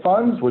hardest hit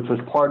funds, which was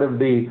part of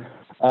the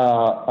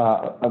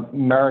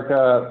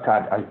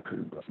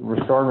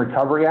Restore and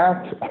Recovery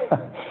Act.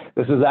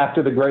 This is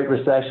after the Great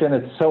Recession.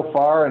 It's so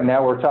far, and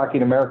now we're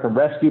talking American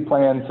Rescue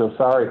Plan, so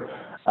sorry.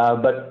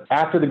 But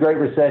after the Great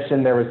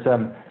Recession, there was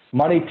some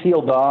money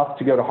peeled off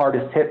to go to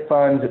hardest hit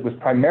funds. It was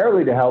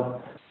primarily to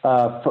help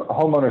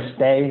homeowners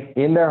stay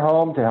in their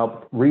home, to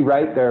help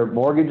rewrite their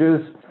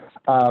mortgages,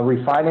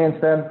 refinance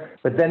them.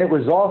 But then it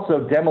was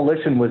also,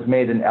 demolition was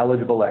made an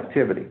eligible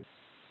activity.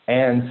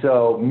 And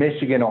so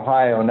Michigan,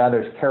 Ohio, and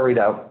others carried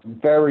out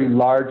very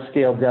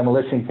large-scale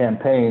demolition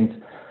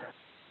campaigns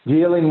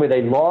dealing with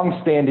a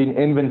long-standing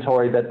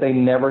inventory that they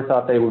never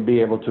thought they would be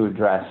able to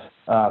address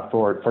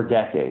for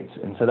decades.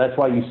 And so that's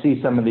why you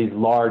see some of these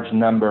large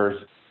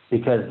numbers,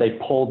 because they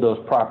pulled those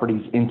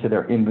properties into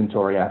their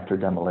inventory after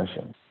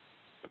demolition.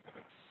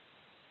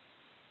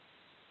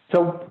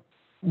 So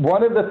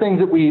one of the things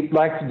that we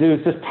like to do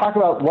is just talk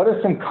about what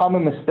are some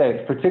common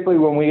mistakes, particularly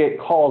when we get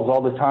calls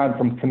all the time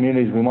from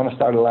communities. We want to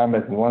start a land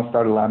bank, we want to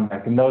start a land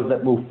bank, and those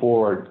that move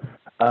forward.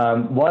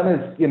 One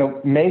is,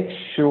 make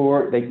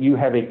sure that you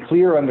have a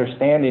clear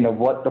understanding of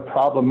what the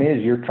problem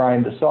is you're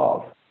trying to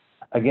solve.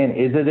 Again,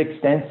 is it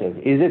extensive?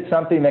 Is it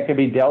something that can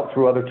be dealt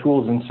through other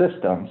tools and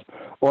systems?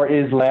 Or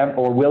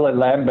will a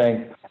land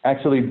bank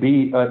actually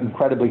be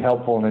incredibly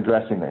helpful in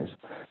addressing these?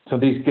 So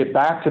these get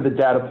back to the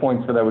data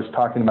points that I was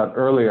talking about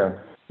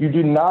earlier. You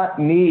do not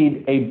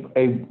need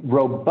a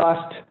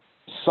robust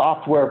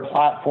software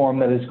platform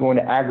that is going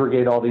to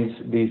aggregate all these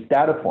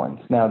data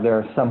points. Now, there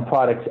are some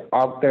products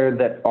out there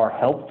that are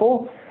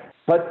helpful,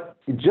 but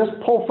just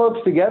pull folks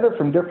together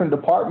from different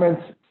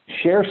departments,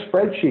 share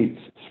spreadsheets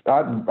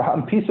on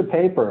a piece of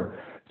paper.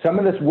 Some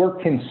of this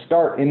work can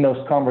start in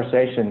those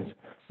conversations,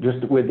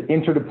 just with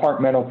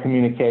interdepartmental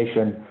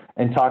communication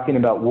and talking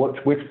about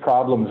which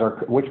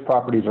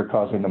properties are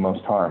causing the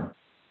most harm.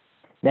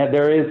 Now,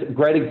 there is a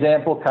great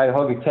example,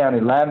 Cuyahoga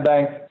County Land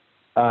Bank,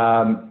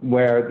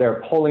 where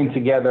they're pulling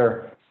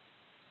together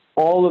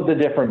all of the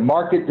different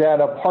market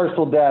data,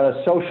 parcel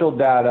data, social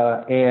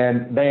data,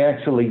 and they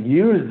actually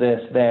use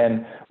this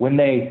then when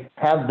they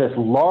have this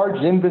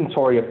large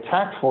inventory of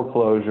tax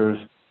foreclosures,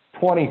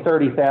 20,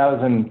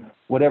 30,000,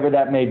 whatever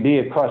that may be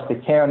across the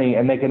county,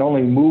 and they can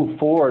only move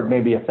forward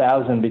maybe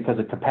 1,000 because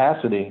of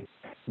capacity.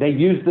 They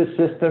use this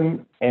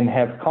system and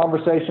have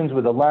conversations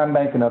with the land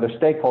bank and other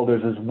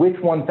stakeholders as which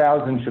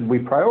 1,000 should we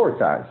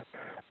prioritize.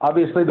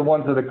 Obviously the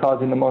ones that are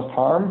causing the most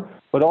harm,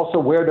 but also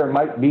where there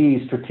might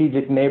be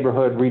strategic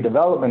neighborhood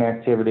redevelopment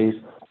activities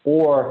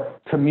or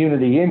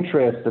community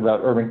interest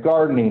about urban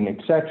gardening, et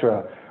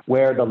cetera,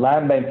 where the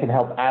land bank can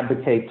help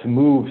advocate to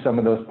move some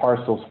of those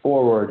parcels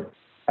forward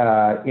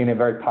in a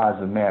very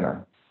positive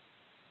manner.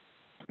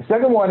 The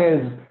second one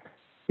is,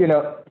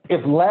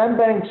 if land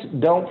banks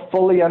don't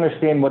fully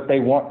understand what they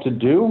want to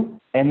do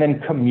and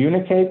then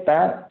communicate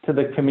that to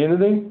the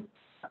community,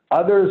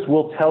 others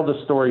will tell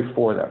the story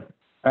for them.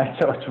 Right?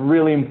 So it's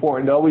really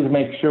important to always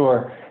make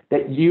sure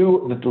that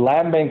the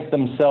land banks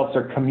themselves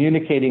are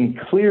communicating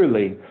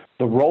clearly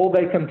the role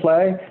they can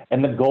play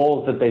and the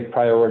goals that they've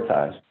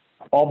prioritized.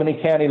 Albany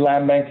County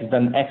Land Bank has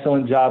done an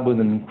excellent job with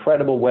an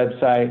incredible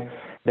website.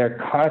 They're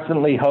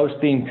constantly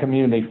hosting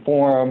community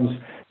forums.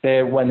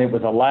 When it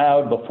was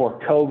allowed before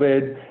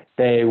COVID,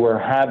 they were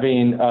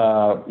having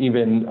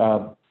even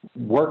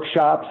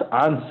workshops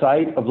on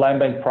site of land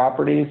bank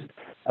properties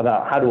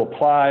about how to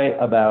apply,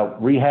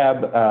 about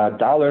rehab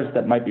dollars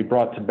that might be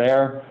brought to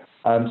bear.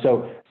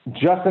 So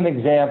just an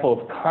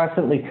example of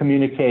constantly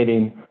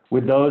communicating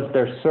with those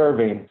they're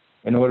serving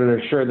in order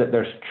to ensure that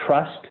there's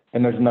trust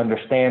and there's an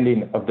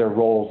understanding of their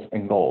roles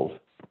and goals.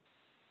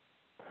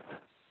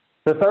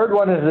 The third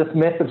one is this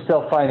myth of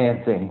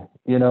self-financing.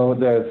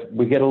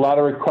 We get a lot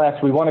of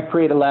requests. We want to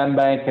create a land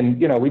bank,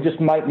 and we just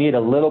might need a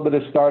little bit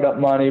of startup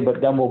money,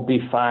 but then we'll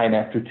be fine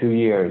after 2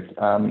 years.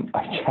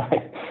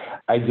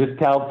 I just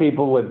tell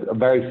people with a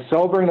very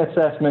sobering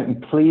assessment,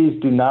 and please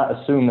do not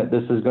assume that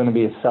this is going to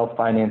be a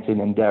self-financing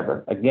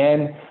endeavor.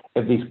 Again,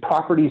 if these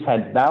properties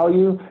had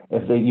value,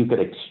 if you could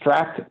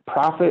extract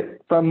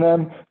profit from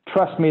them,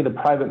 trust me, the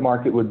private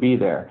market would be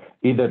there,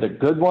 either the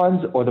good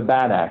ones or the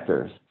bad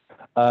actors.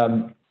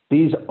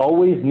 These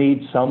always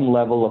need some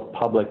level of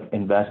public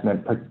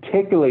investment,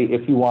 particularly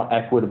if you want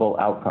equitable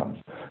outcomes.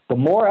 The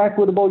more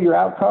equitable your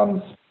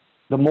outcomes,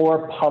 the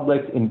more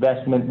public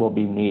investment will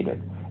be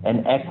needed.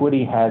 And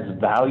equity has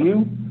value,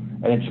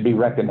 and it should be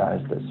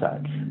recognized as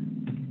such.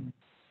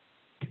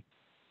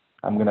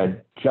 I'm going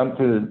to jump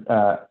to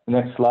the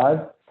next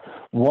slide.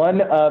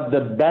 One of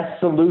the best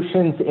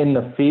solutions in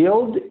the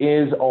field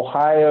is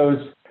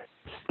Ohio's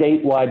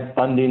statewide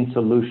funding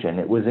solution.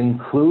 It was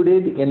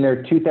included in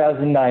their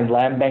 2009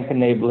 land bank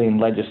enabling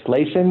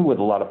legislation with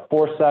a lot of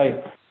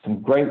foresight,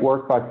 some great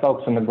work by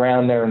folks on the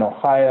ground there in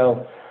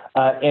Ohio.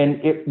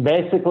 And it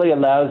basically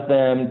allows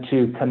them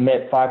to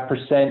commit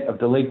 5% of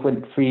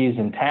delinquent fees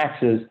and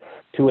taxes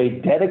to a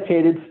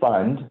dedicated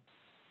fund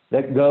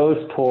that goes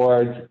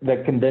towards,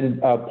 that can then,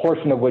 a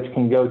portion of which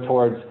can go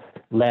towards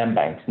land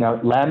banks.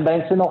 Now, land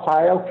banks in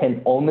Ohio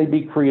can only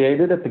be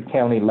created at the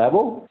county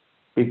level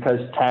because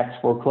tax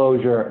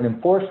foreclosure and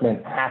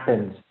enforcement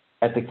happens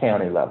at the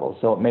county level.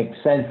 So it makes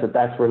sense that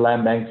that's where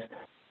land banks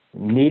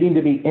needing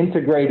to be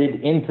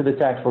integrated into the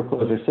tax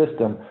foreclosure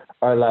system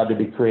are allowed to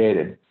be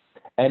created.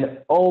 And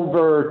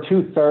over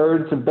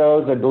 2/3 of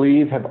those, I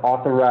believe, have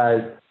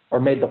authorized or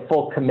made the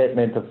full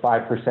commitment of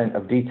 5%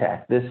 of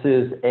DTAC. This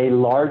is a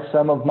large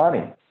sum of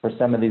money for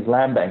some of these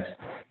land banks.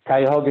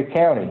 Cuyahoga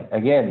County,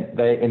 again,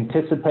 they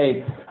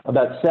anticipate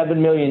about $7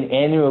 million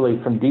annually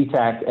from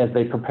DTAC as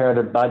they prepare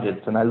their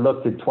budgets. And I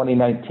looked at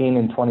 2019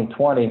 and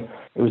 2020,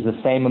 it was the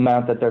same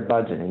amount that they're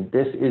budgeting.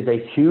 This is a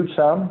huge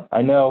sum.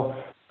 I know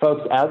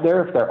folks out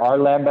there, if there are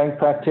land bank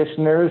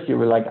practitioners, you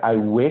were like, I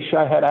wish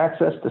I had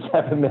access to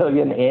 $7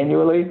 million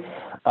annually.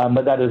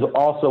 But that is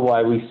also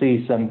why we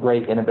see some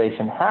great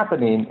innovation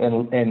happening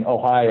in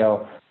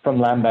Ohio from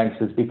land banks,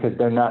 is because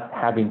they're not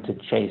having to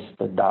chase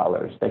the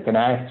dollars. They can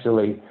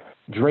actually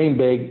dream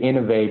big,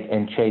 innovate,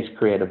 and chase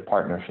creative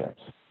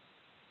partnerships.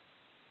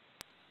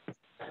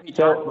 Hey,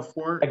 Tarik,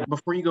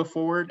 before you go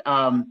forward,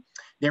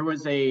 there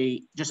was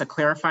just a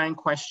clarifying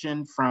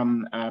question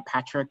from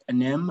Patrick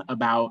Anim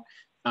about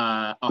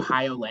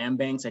Ohio land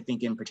banks. I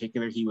think in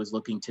particular, he was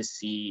looking to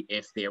see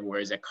if there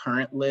was a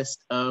current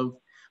list of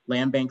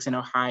land banks in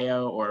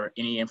Ohio or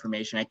any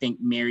information. I think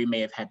Mary may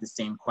have had the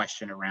same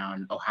question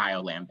around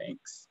Ohio land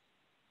banks.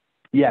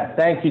 Yeah,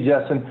 thank you,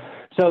 Justin.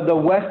 So the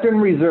Western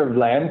Reserve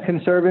Land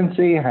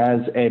Conservancy has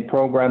a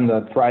program,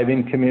 the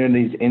Thriving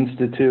Communities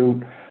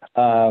Institute.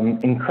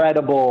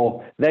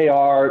 Incredible. They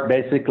are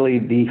basically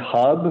the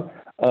hub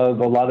of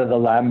a lot of the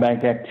land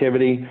bank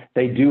activity.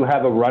 They do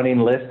have a running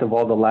list of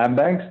all the land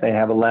banks. They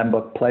have a land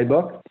book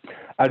playbook.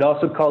 I'd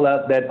also call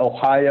out that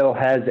Ohio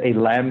has a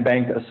land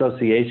bank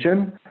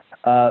association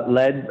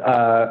led,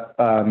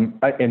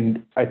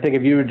 and I think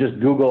if you would just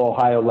Google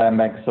Ohio Land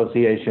Bank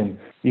Association,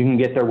 you can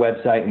get their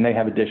website and they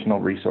have additional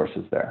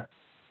resources there.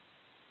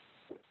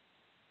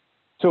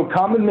 So a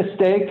common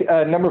mistake,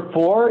 number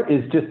 4,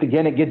 is just,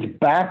 again, it gets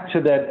back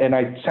to that, and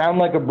I sound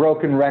like a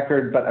broken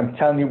record, but I'm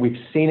telling you,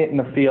 we've seen it in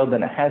the field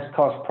and it has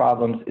caused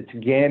problems. It's,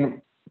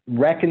 again,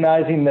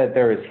 recognizing that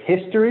there is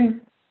history,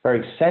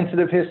 very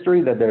sensitive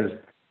history, that there's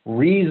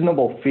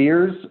reasonable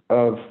fears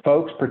of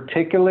folks,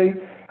 particularly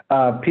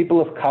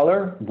people of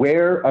color,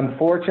 where,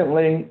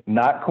 unfortunately,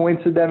 not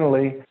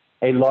coincidentally,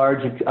 a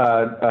large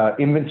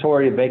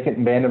inventory of vacant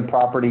and abandoned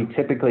property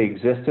typically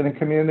exists in a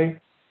community.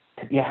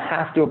 You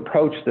have to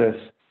approach this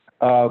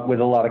with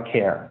a lot of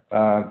care.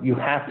 You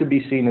have to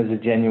be seen as a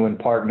genuine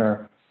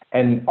partner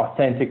and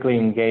authentically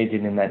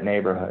engaging in that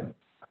neighborhood.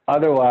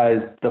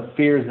 Otherwise, the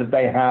fears that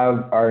they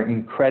have are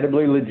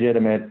incredibly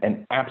legitimate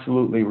and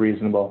absolutely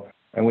reasonable,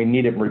 and we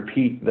need to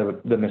repeat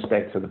the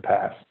mistakes of the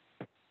past.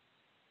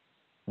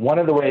 One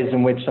of the ways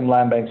in which some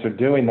land banks are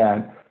doing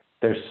that,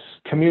 there's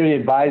community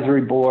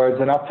advisory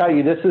boards, and I'll tell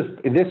you, this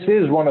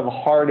is one of the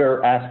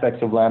harder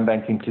aspects of land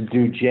banking to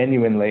do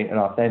genuinely and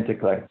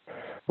authentically.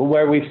 But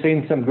where we've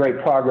seen some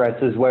great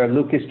progress is where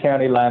Lucas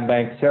County Land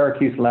Bank,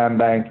 Syracuse Land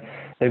Bank,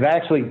 they've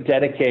actually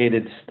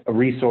dedicated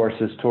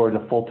resources toward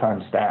a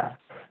full-time staff.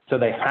 So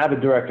they have a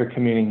director of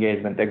community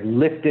engagement. They've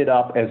lifted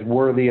up as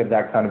worthy of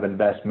that kind of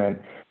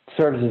investment,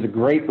 serves as a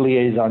great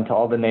liaison to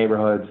all the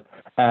neighborhoods,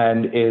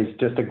 and is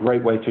just a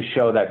great way to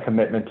show that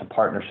commitment to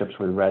partnerships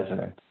with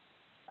residents.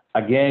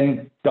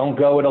 Again, don't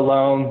go it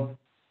alone.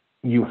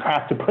 You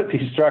have to put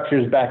these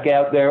structures back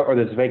out there, or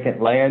there's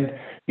vacant land.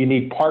 You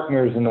need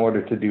partners in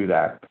order to do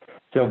that.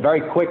 So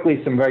very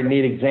quickly, some very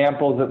neat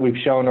examples that we've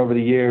shown over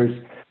the years.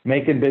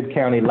 Macon-Bibb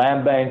County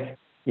Land Bank,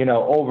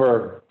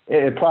 over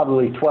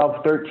probably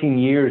 12, 13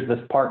 years, this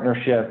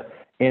partnership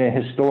in a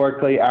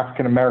historically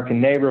African-American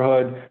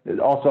neighborhood. It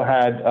also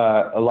had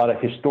a lot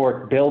of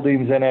historic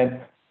buildings in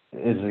it,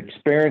 is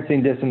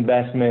experiencing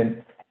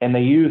disinvestment, and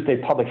they used a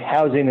public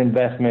housing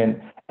investment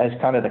as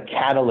kind of the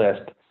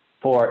catalyst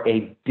for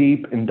a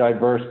deep and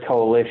diverse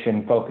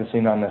coalition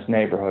focusing on this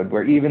neighborhood,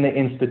 where even the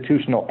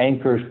institutional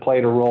anchors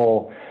played a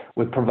role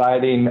with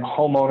providing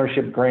home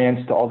ownership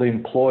grants to all the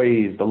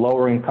employees, the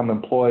lower income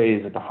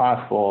employees at the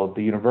hospital, at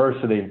the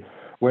university,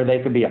 where they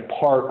could be a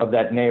part of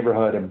that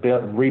neighborhood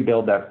and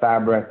rebuild that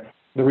fabric.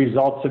 The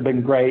results have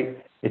been great.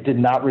 It did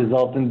not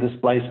result in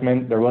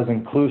displacement. There was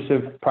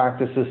inclusive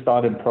practices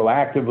thought in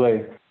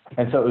proactively.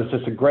 And so it was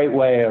just a great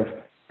way of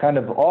kind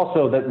of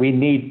also that we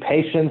need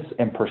patience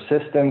and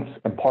persistence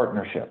and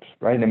partnerships,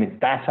 right? I mean,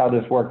 that's how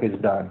this work is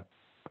done.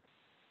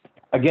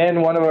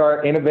 Again, one of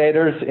our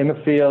innovators in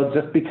the field,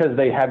 just because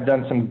they have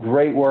done some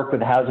great work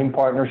with housing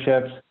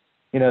partnerships,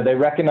 they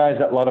recognize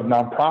that a lot of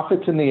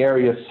nonprofits in the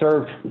area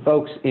serve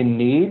folks in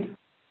need,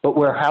 but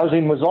where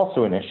housing was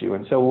also an issue.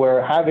 And so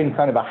we're having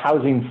kind of a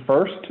housing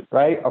first,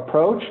 right,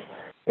 approach.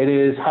 It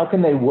is how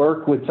can they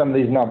work with some of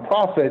these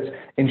nonprofits,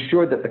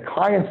 ensure that the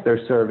clients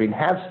they're serving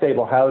have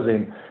stable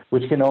housing,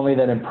 which can only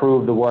then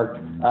improve the work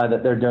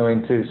that they're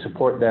doing to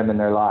support them in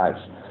their lives.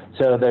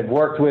 So they've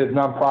worked with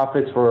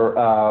nonprofits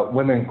for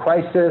women in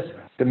crisis,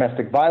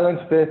 domestic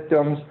violence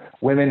victims,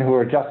 women who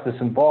are justice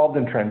involved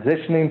and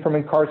transitioning from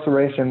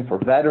incarceration, for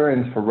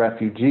veterans, for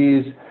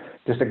refugees.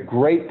 Just a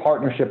great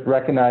partnership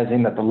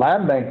recognizing that the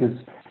land bank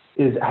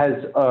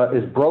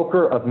is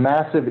broker of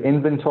massive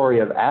inventory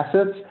of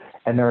assets,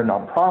 and there are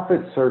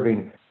nonprofits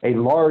serving a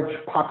large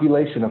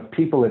population of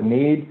people in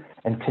need,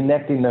 and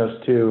connecting those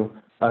two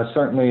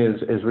certainly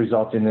is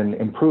resulting in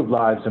improved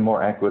lives and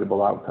more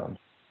equitable outcomes.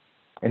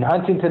 In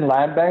Huntington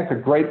Land Bank, a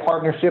great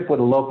partnership with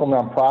a local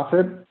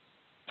nonprofit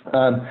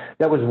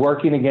that was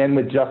working again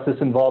with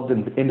justice-involved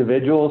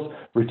individuals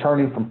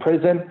returning from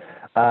prison.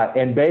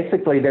 And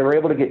basically, they were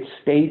able to get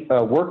state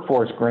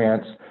workforce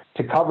grants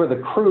to cover the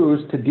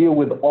crews to deal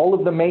with all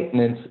of the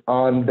maintenance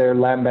on their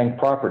land bank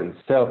properties.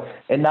 So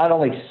it not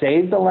only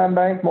saved the land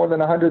bank more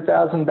than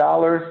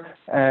 $100,000,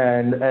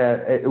 and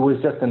it was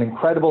just an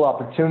incredible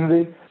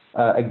opportunity,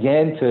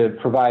 again, to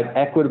provide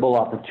equitable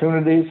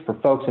opportunities for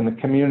folks in the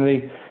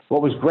community.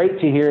 What was great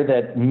to hear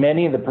that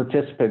many of the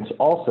participants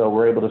also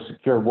were able to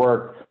secure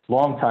work,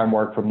 long-time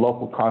work from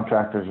local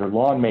contractors or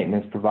lawn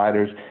maintenance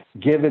providers,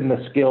 given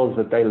the skills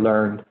that they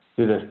learned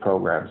through this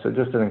program. So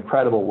just an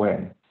incredible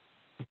win.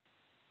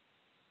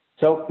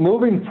 So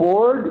moving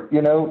forward,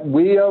 you know,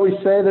 we always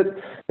say that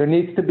there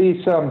needs to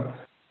be some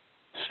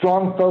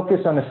strong focus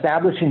on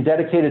establishing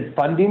dedicated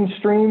funding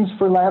streams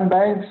for land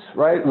banks,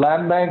 right?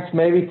 Land banks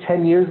maybe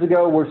 10 years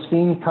ago were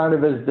seen kind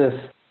of as this,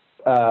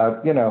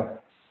 you know,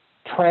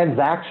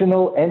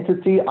 transactional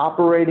entity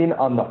operating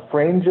on the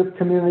fringe of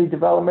community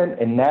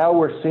development. And now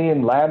we're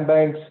seeing land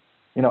banks,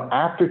 you know,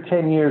 after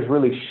 10 years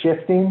really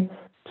shifting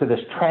to this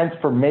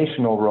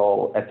transformational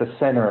role at the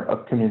center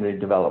of community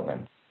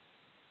development.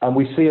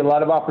 We see a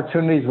lot of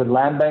opportunities with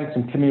land banks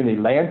and community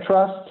land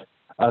trusts,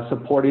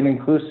 supporting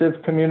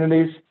inclusive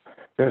communities.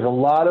 There's a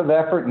lot of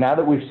effort now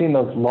that we've seen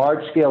those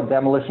large-scale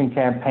demolition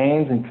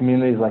campaigns in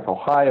communities like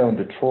Ohio and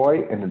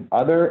Detroit and in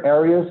other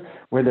areas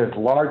where there's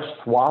large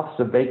swaths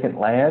of vacant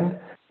land,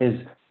 is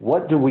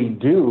what do we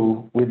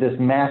do with this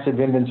massive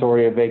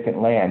inventory of vacant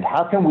land?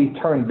 How can we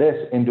turn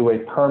this into a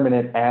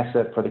permanent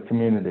asset for the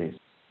communities?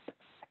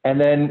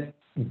 And then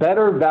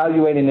better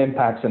evaluating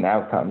impacts and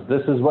outcomes.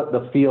 This is what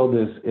the field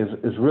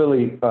is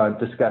really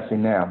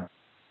discussing now.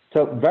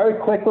 So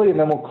very quickly, and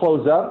then we'll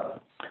close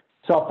up.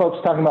 Saw folks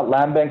talking about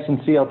land banks and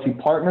CLT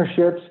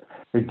partnerships.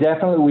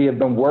 We have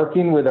been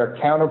working with our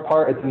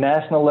counterpart at the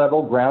national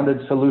level,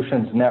 Grounded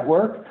Solutions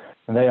Network,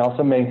 and they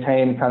also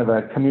maintain kind of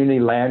a community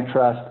land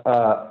trust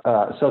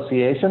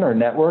association or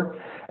network.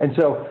 And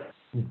so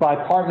by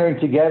partnering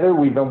together,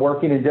 we've been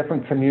working in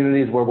different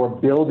communities where we're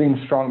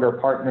building stronger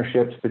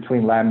partnerships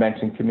between land banks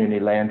and community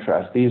land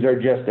trusts. These are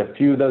just a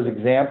few of those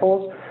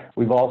examples.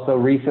 We've also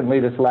recently,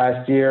 this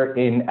last year,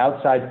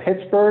 outside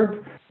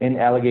Pittsburgh, in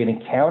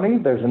Allegheny County,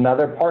 there's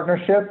another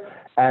partnership,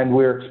 and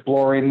we're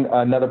exploring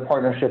another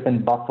partnership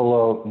in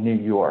Buffalo, New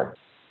York.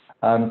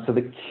 So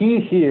the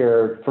key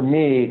here for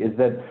me is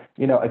that,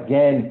 you know,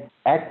 again,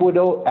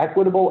 equitable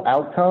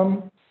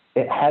outcome,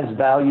 it has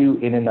value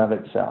in and of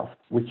itself.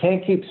 We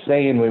can't keep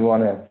saying we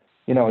want to,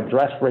 you know,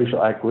 address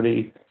racial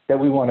equity, that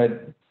we want to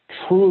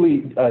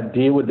truly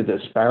deal with the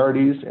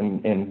disparities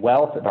in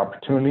wealth and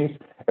opportunities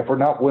if we're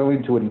not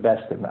willing to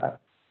invest in that.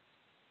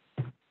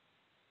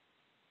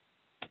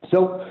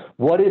 So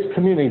what is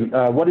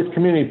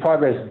community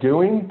progress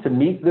doing to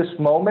meet this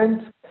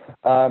moment?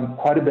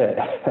 Quite a bit.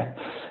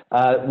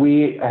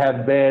 We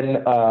have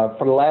been,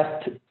 for the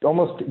last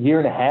almost year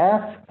and a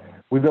half,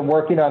 we've been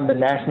working on the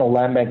National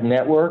Land Bank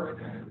Network.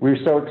 We're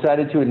so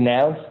excited to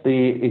announce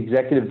the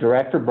executive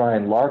director,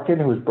 Brian Larkin,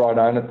 who was brought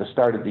on at the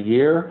start of the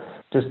year,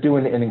 just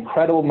doing an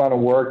incredible amount of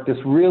work. This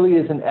really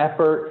is an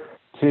effort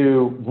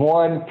to,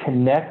 one,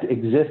 connect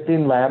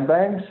existing land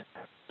banks,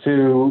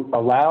 to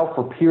allow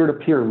for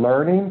peer-to-peer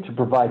learning, to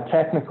provide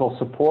technical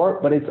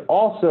support, but it's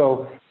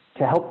also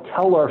to help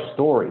tell our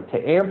story,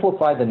 to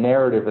amplify the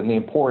narrative and the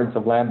importance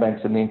of land banks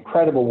and the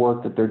incredible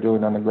work that they're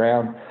doing on the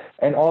ground,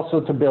 and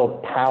also to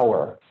build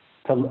power,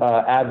 to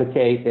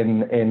advocate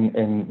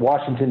in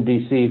Washington,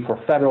 D.C.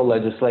 for federal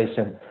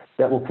legislation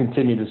that will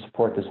continue to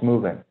support this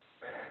movement.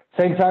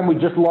 Same time, we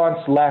just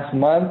launched last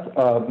month,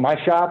 my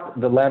shop,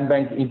 the Land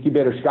Bank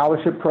Incubator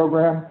Scholarship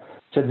Program.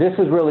 So this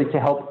is really to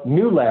help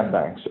new land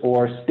banks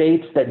or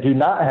states that do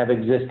not have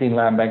existing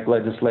land bank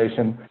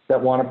legislation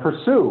that want to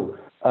pursue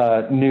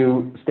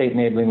new state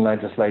enabling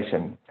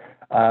legislation.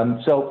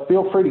 So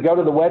feel free to go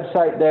to the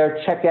website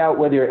there, check out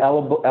whether you're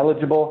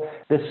eligible.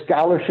 This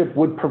scholarship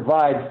would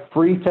provide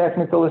free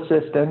technical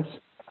assistance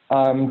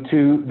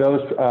to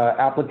those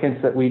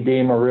applicants that we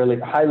deem are really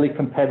highly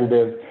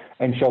competitive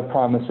and show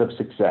promise of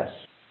success.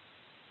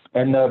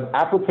 And the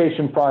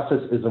application process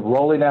is a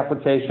rolling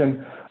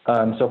application.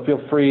 So feel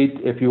free,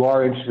 if you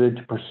are interested,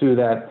 to pursue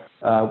that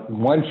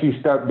once you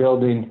start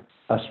building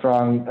a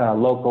strong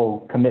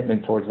local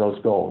commitment towards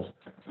those goals.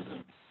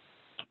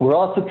 We're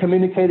also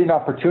communicating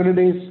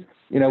opportunities.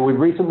 You know, we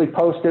recently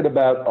posted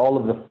about all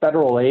of the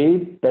federal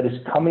aid that is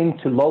coming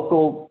to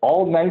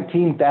all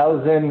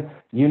 19,000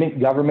 unit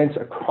governments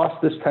across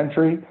this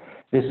country.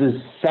 This is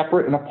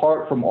separate and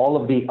apart from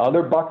all of the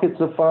other buckets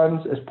of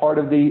funds as part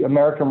of the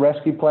American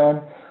Rescue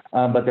Plan.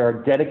 But there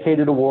are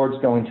dedicated awards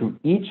going to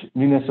each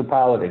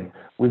municipality.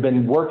 We've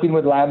been working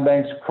with land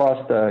banks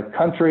across the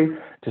country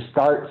to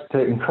start to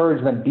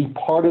encourage them to be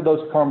part of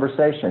those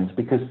conversations,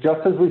 because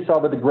just as we saw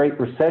with the Great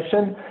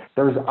Recession,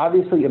 there was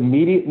obviously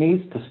immediate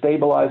needs to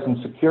stabilize and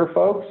secure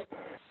folks.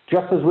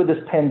 Just as with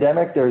this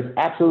pandemic, there's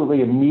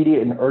absolutely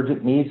immediate and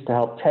urgent needs to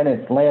help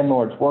tenants,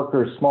 landlords,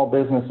 workers, small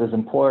businesses,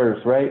 employers,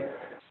 right?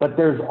 But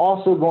there's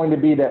also going to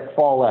be that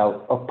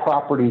fallout of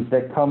properties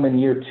that come in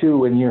year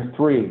 2 and year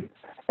 3.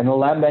 And the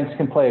land banks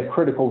can play a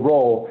critical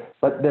role,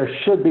 but there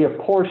should be a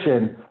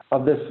portion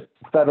of this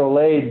federal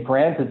aid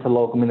granted to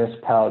local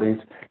municipalities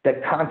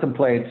that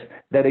contemplates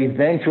that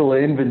eventual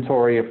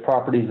inventory of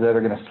properties that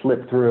are going to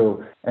slip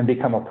through and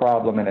become a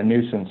problem and a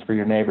nuisance for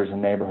your neighbors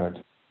and neighborhoods.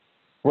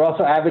 We're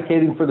also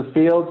advocating for the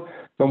field.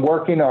 Been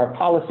working our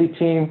policy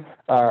team,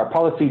 our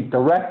policy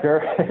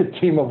director,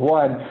 team of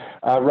one,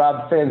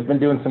 Rob Finn's been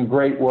doing some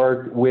great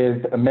work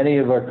with many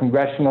of our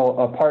congressional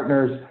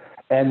partners.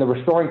 And the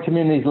Restoring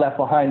Communities Left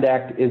Behind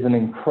Act is an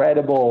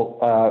incredible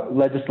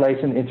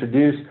legislation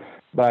introduced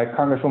by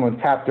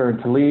Congresswoman Capter and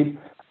Tlaib,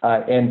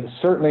 and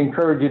certainly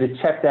encourage you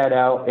to check that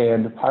out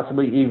and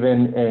possibly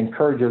even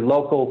encourage your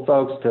local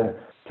folks to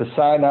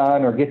sign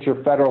on or get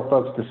your federal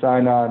folks to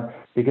sign on,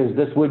 because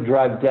this would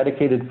drive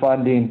dedicated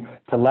funding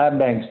to land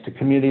banks, to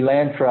community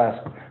land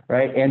trust,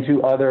 right, and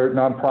to other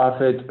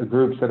nonprofit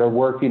groups that are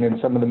working in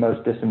some of the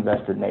most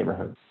disinvested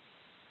neighborhoods.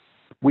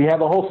 We have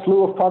a whole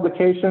slew of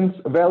publications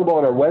available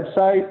on our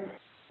website,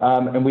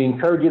 and we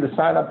encourage you to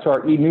sign up to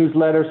our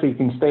e-newsletter so you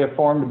can stay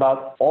informed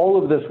about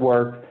all of this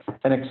work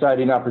and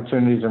exciting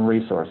opportunities and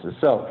resources.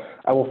 So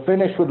I will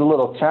finish with a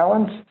little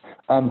challenge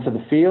to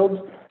the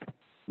field.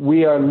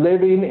 We are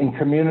living in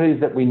communities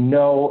that we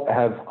know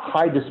have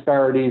high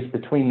disparities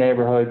between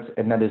neighborhoods,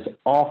 and that is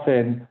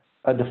often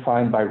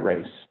defined by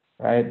race,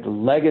 right? The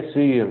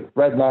legacy of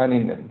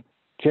redlining and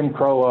Jim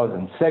Crow laws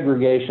and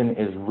segregation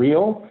is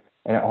real,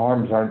 and it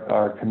harms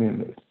our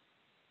communities.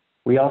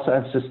 We also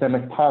have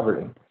systemic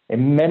poverty.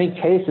 In many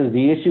cases,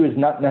 the issue is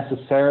not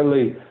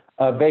necessarily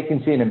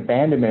vacancy and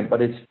abandonment,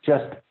 but it's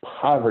just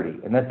poverty,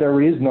 and that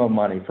there is no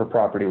money for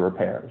property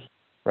repairs,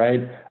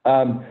 right?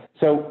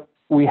 So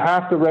we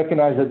have to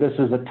recognize that this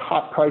is a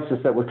top crisis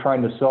that we're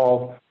trying to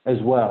solve as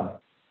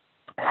well.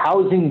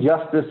 Housing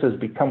justice has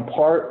become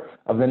part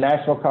of the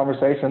national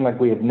conversation like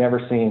we have never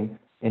seen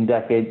in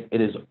decades. It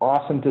is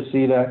awesome to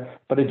see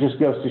that, but it just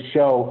goes to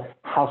show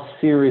how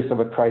serious of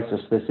a crisis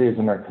this is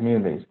in our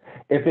communities.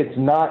 If it's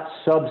not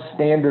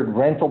substandard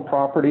rental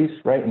properties,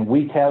 right, in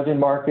weak housing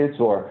markets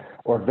or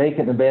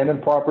vacant and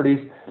abandoned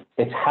properties,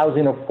 it's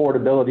housing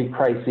affordability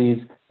crises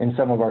in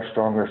some of our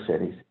stronger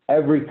cities.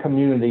 Every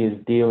community is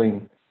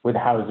dealing with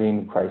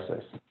housing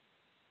crisis.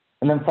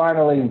 And then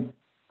finally,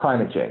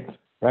 climate change,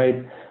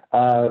 right?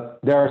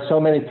 There are so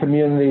many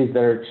communities that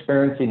are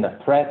experiencing the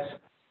threats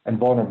and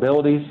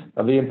vulnerabilities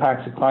of the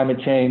impacts of climate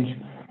change,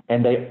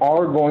 and they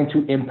are going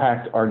to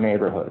impact our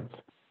neighborhoods.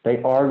 They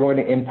are going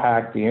to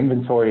impact the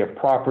inventory of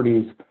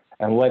properties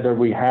and whether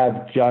we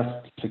have just,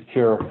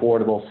 secure,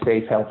 affordable,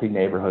 safe, healthy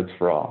neighborhoods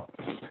for all.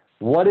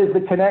 What is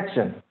the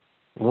connection?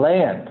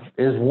 Land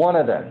is one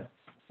of them.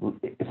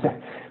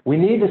 We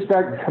need to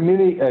start,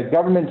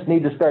 governments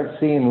need to start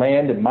seeing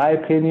land, in my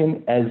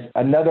opinion, as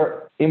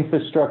another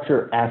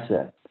infrastructure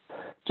asset.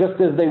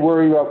 Just as they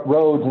worry about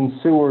roads and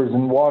sewers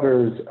and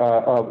waters,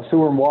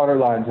 sewer and water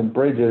lines and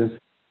bridges,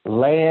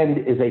 land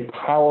is a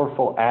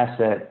powerful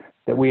asset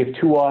that we have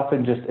too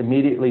often just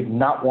immediately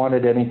not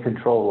wanted any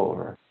control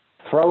over.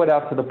 Throw it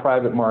out to the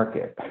private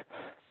market.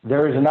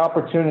 There is an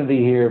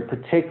opportunity here,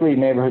 particularly in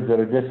neighborhoods that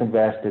are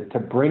disinvested, to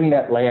bring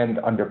that land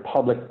under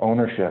public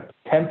ownership,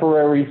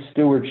 temporary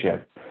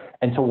stewardship,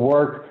 and to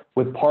work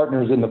with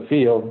partners in the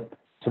field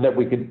so that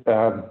we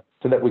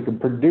could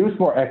produce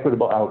more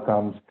equitable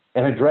outcomes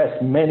and address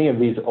many of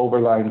these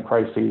overlying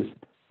crises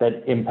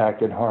that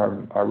impact and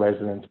harm our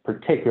residents,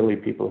 particularly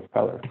people of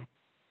color.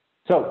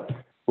 So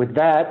with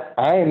that,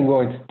 I am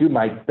going to do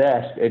my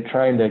best at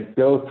trying to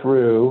go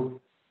through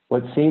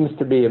what seems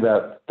to be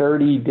about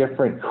 30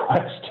 different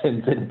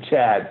questions in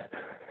chat.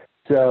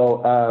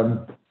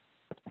 So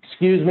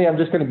excuse me, I'm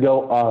just going to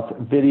go off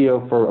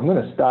video I'm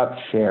going to stop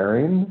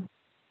sharing.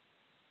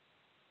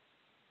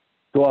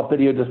 Go off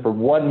video just for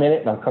 1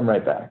 minute and I'll come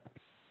right back.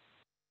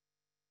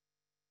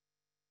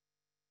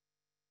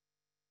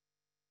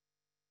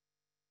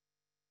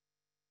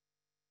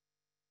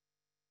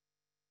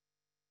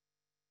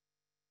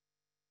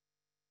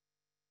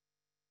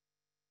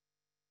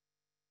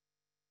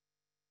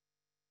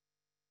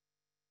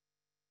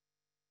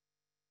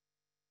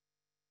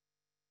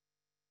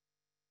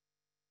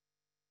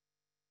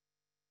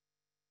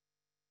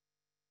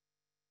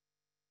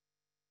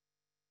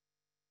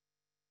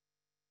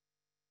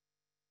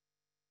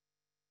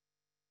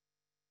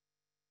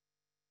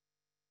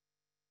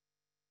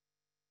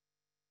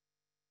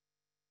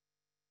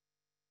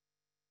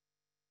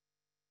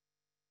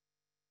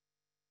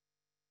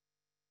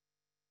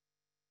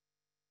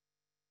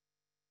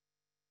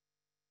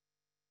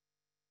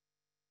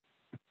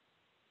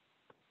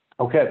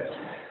 Okay,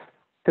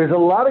 there's a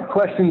lot of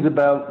questions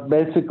about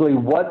basically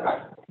what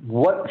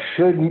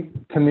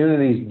should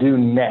communities do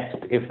next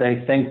if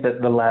they think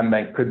that the land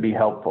bank could be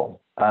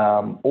helpful,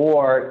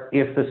 or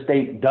if the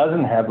state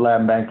doesn't have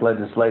land bank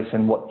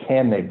legislation, what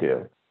can they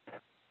do?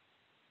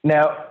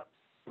 Now,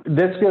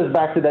 this goes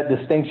back to that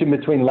distinction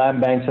between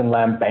land banks and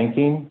land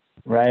banking,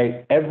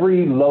 right?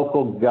 Every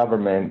local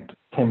government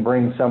can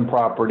bring some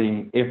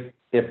property, if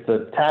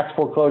the tax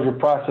foreclosure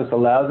process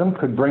allows them,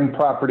 could bring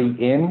property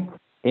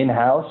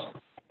in-house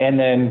and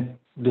then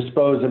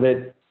dispose of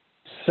it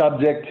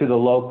subject to the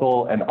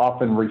local and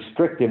often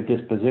restrictive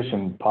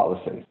disposition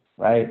policy,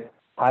 right?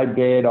 High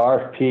bid,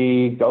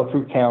 RFP, go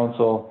through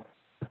council.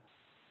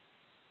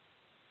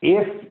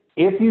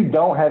 If you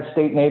don't have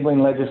state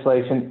enabling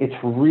legislation, it's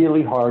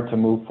really hard to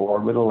move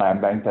forward with a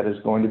land bank that is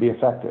going to be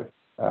effective.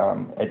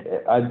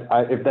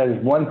 If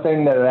there's one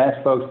thing that I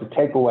ask folks to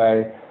take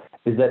away,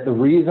 is that the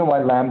reason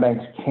why land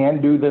banks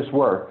can do this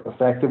work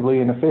effectively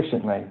and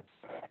efficiently,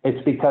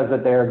 it's because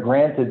that they are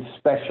granted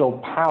special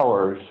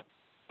powers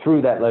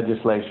through that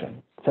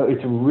legislation. So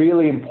it's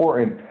really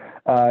important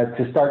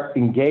to start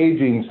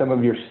engaging some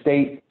of your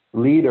state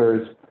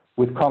leaders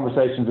with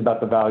conversations about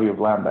the value of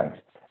land banks.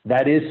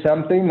 That is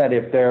something that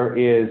if there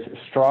is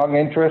strong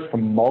interest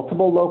from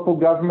multiple local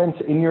governments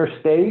in your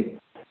state,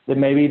 then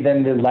maybe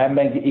then the Land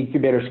Bank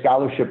Incubator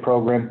Scholarship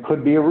Program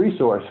could be a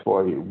resource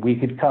for you. We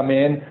could come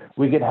in,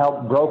 we could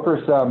help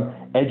broker some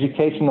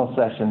educational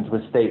sessions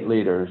with state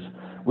leaders.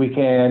 We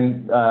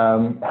can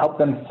help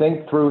them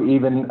think through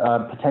even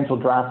potential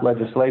draft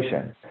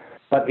legislation.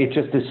 But it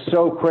just is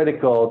so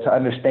critical to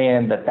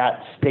understand that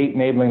that state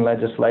enabling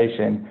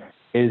legislation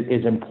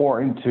is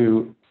important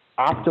to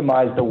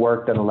optimize the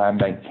work that a land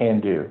bank can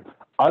do.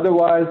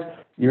 Otherwise,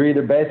 you're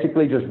either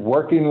basically just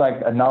working like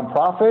a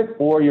nonprofit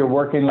or you're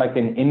working like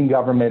an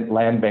in-government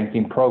land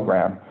banking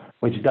program,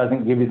 which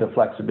doesn't give you the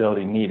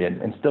flexibility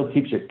needed and still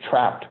keeps you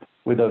trapped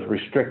with those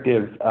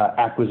restrictive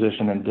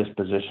acquisition and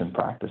disposition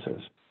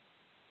practices.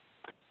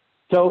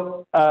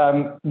 So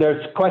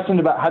there's questions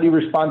about how do you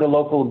respond to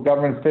local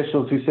government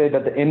officials who say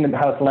that the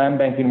in-house land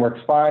banking works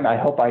fine. I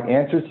hope I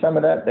answered some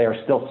of that. They are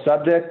still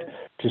subject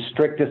to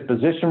strict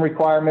disposition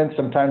requirements.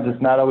 Sometimes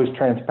it's not always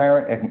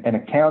transparent and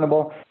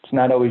accountable. It's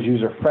not always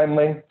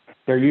user-friendly.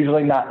 They're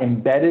usually not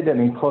embedded and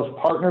in close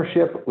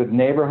partnership with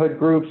neighborhood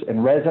groups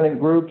and resident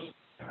groups.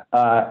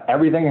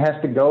 Everything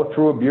has to go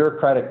through a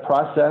bureaucratic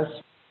process,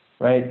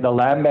 right? The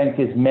land bank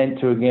is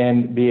meant to,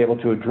 again, be able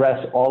to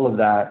address all of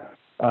that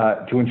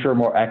to ensure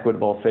more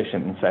equitable,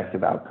 efficient, and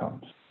effective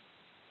outcomes.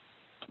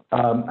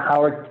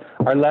 How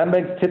are land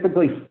banks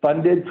typically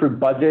funded through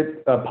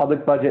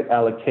public budget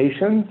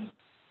allocations?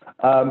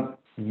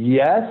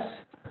 Yes,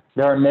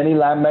 there are many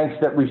land banks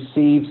that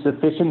receive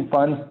sufficient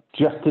funds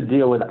just to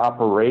deal with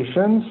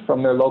operations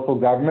from their local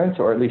governments,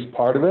 or at least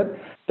part of it.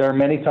 There are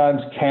many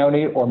times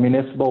county or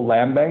municipal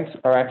land banks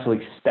are actually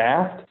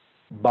staffed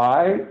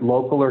by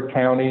local or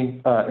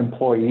county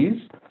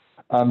employees.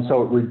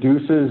 So it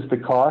reduces the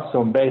cost.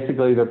 So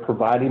basically they're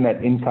providing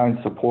that in-kind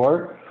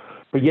support.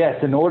 But yes,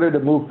 in order to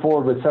move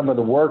forward with some of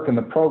the work and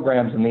the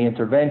programs and the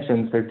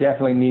interventions, there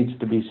definitely needs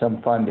to be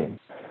some funding.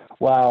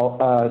 While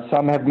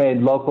some have made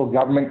local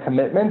government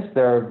commitments,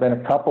 there have been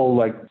a couple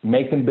like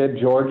Macon Bid,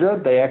 Georgia.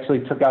 They actually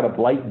took out a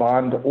blight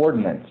bond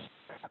ordinance.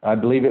 I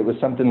believe it was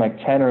something like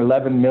 $10 or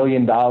 $11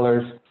 million.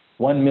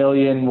 $1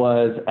 million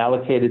was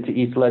allocated to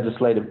each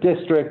legislative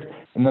district,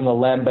 and then the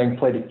land bank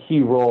played a key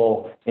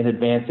role in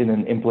advancing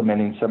and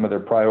implementing some of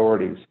their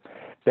priorities.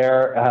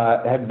 There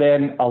have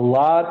been a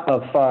lot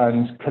of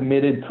funds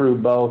committed through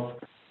both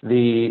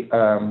the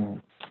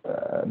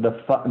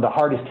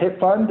hardest hit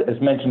fund, as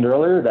mentioned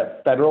earlier,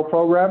 that federal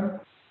program,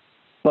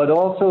 but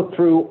also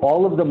through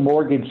all of the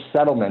mortgage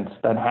settlements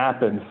that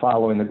happened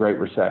following the Great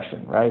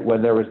Recession, right?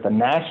 When there was the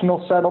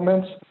national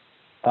settlements,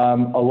 a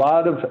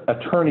lot of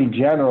attorney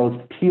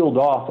generals peeled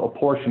off a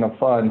portion of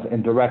funds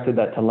and directed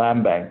that to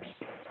land banks.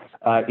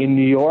 In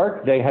New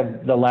York,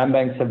 the land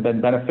banks have been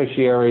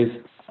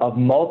beneficiaries of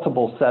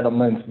multiple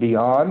settlements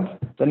beyond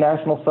the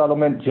national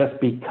settlement just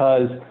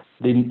because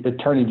the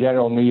Attorney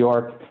General of New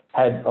York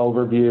had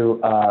overview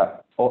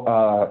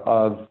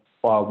of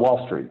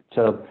Wall Street.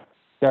 So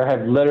there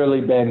have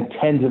literally been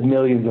tens of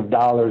millions of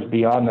dollars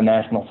beyond the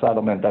national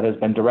settlement that has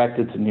been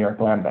directed to New York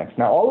land banks.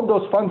 Now, all of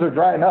those funds are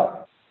drying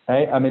up.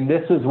 Right? I mean,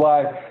 this is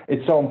why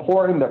it's so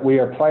important that we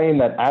are playing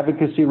that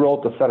advocacy role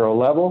at the federal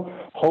level,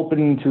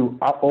 hoping to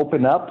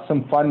open up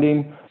some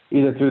funding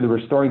either through the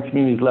Restoring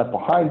Communities Left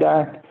Behind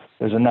Act.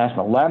 There's a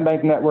National Land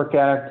Bank Network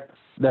Act.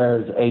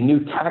 There's a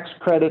new tax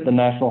credit, the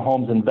National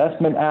Homes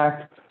Investment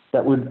Act,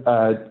 that would,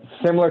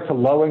 similar to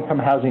low-income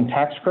housing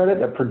tax credit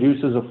that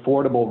produces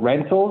affordable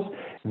rentals.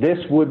 This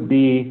would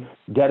be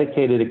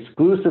dedicated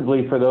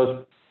exclusively for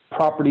those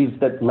properties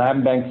that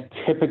land banks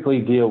typically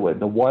deal with,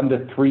 the 1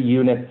 to 3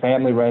 unit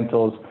family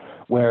rentals,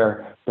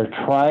 where they're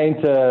trying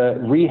to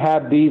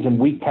rehab these in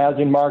weak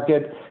housing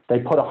market. They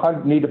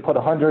need to put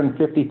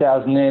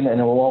 150,000 in, and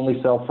it will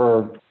only sell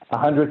for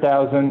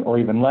 100,000 or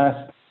even less.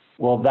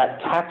 Well, that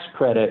tax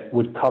credit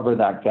would cover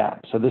that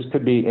gap. So this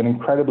could be an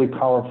incredibly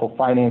powerful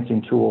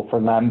financing tool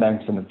for land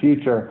banks in the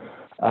future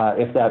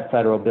if that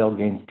federal bill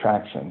gains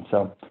traction.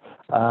 So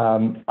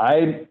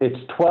it's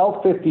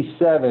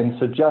 12:57.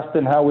 So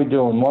Justin, how are we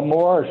doing? One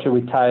more, or should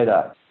we tie it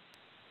up?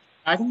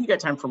 I think you got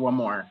time for one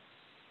more.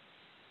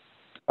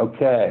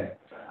 Okay.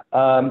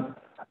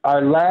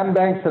 are land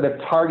banks that have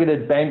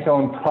targeted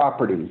bank-owned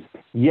properties.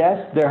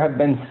 Yes, there have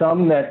been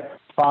some that,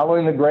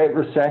 following the Great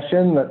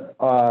Recession,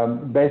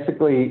 that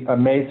basically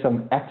made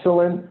some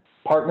excellent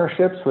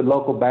partnerships with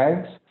local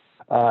banks,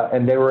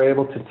 and they were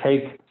able to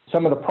take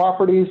some of the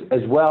properties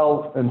as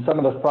well, and some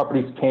of those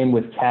properties came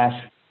with cash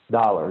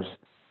dollars.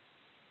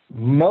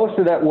 Most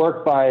of that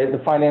work by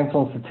the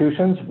financial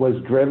institutions was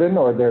driven,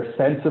 or their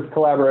sense of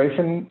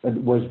collaboration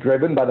was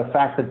driven by the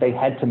fact that they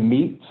had to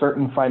meet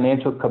certain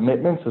financial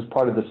commitments as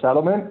part of the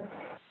settlement.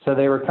 So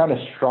they were kind of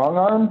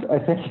strong-armed, I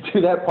think,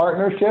 to that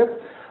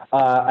partnership.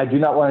 I do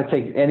not want to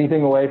take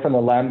anything away from the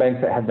land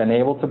banks that have been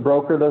able to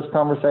broker those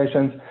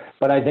conversations,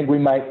 but I think we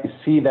might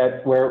see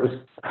that where it was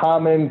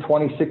common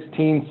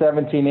 2016,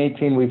 17,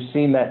 18, we've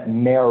seen that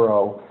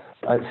narrow.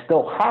 It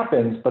still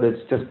happens, but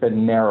it's just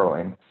been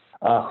narrowing.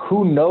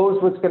 Who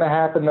knows what's going to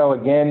happen, though,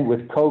 again,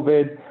 with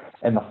COVID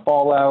and the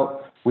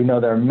fallout. We know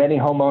there are many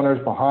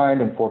homeowners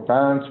behind in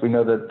forbearance. We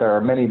know that there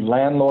are many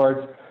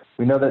landlords.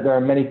 We know that there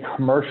are many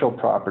commercial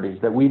properties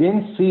that we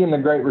didn't see in the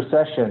Great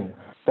Recession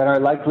that are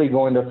likely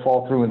going to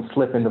fall through and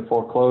slip into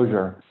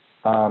foreclosure.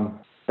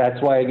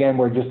 That's why, again,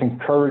 we're just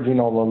encouraging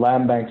all the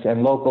land banks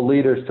and local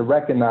leaders to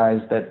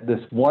recognize that this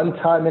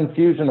one-time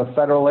infusion of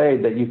federal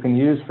aid that you can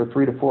use for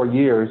 3 to 4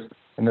 years,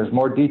 and there's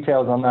more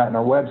details on that on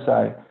our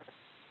website,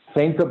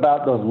 think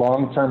about those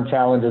long-term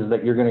challenges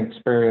that you're going to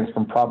experience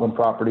from problem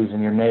properties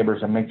and your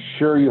neighbors, and make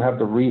sure you have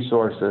the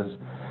resources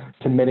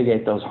to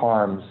mitigate those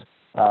harms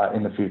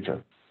in the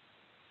future.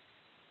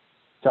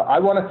 So I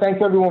want to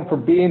thank everyone for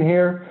being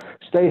here.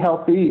 Stay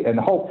healthy and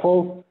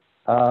hopeful.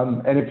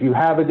 And if you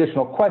have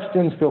additional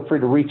questions, feel free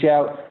to reach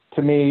out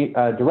to me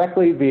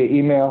directly via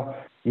email.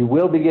 You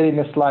will be getting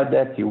the slide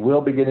deck. You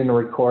will be getting a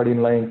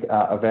recording link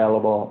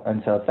available.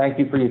 And so thank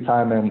you for your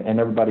time, and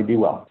everybody be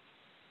well.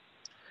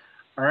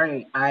 All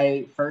right,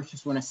 I first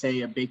just want to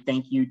say a big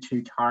thank you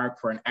to Tarik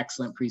for an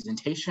excellent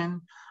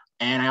presentation.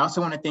 And I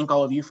also want to thank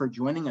all of you for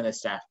joining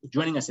us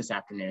this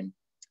afternoon.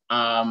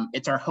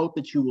 It's our hope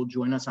that you will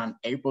join us on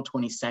April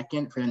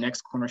 22nd for the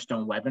next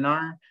Cornerstone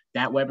webinar.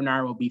 That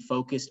webinar will be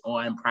focused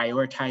on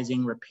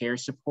prioritizing repair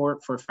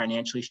support for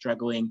financially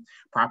struggling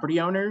property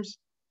owners,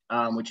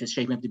 which is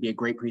shaping up to be a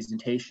great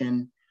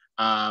presentation.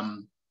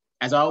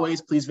 As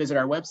always, please visit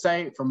our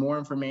website for more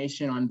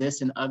information on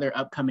this and other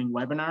upcoming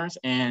webinars,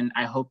 and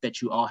I hope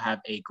that you all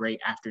have a great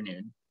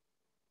afternoon.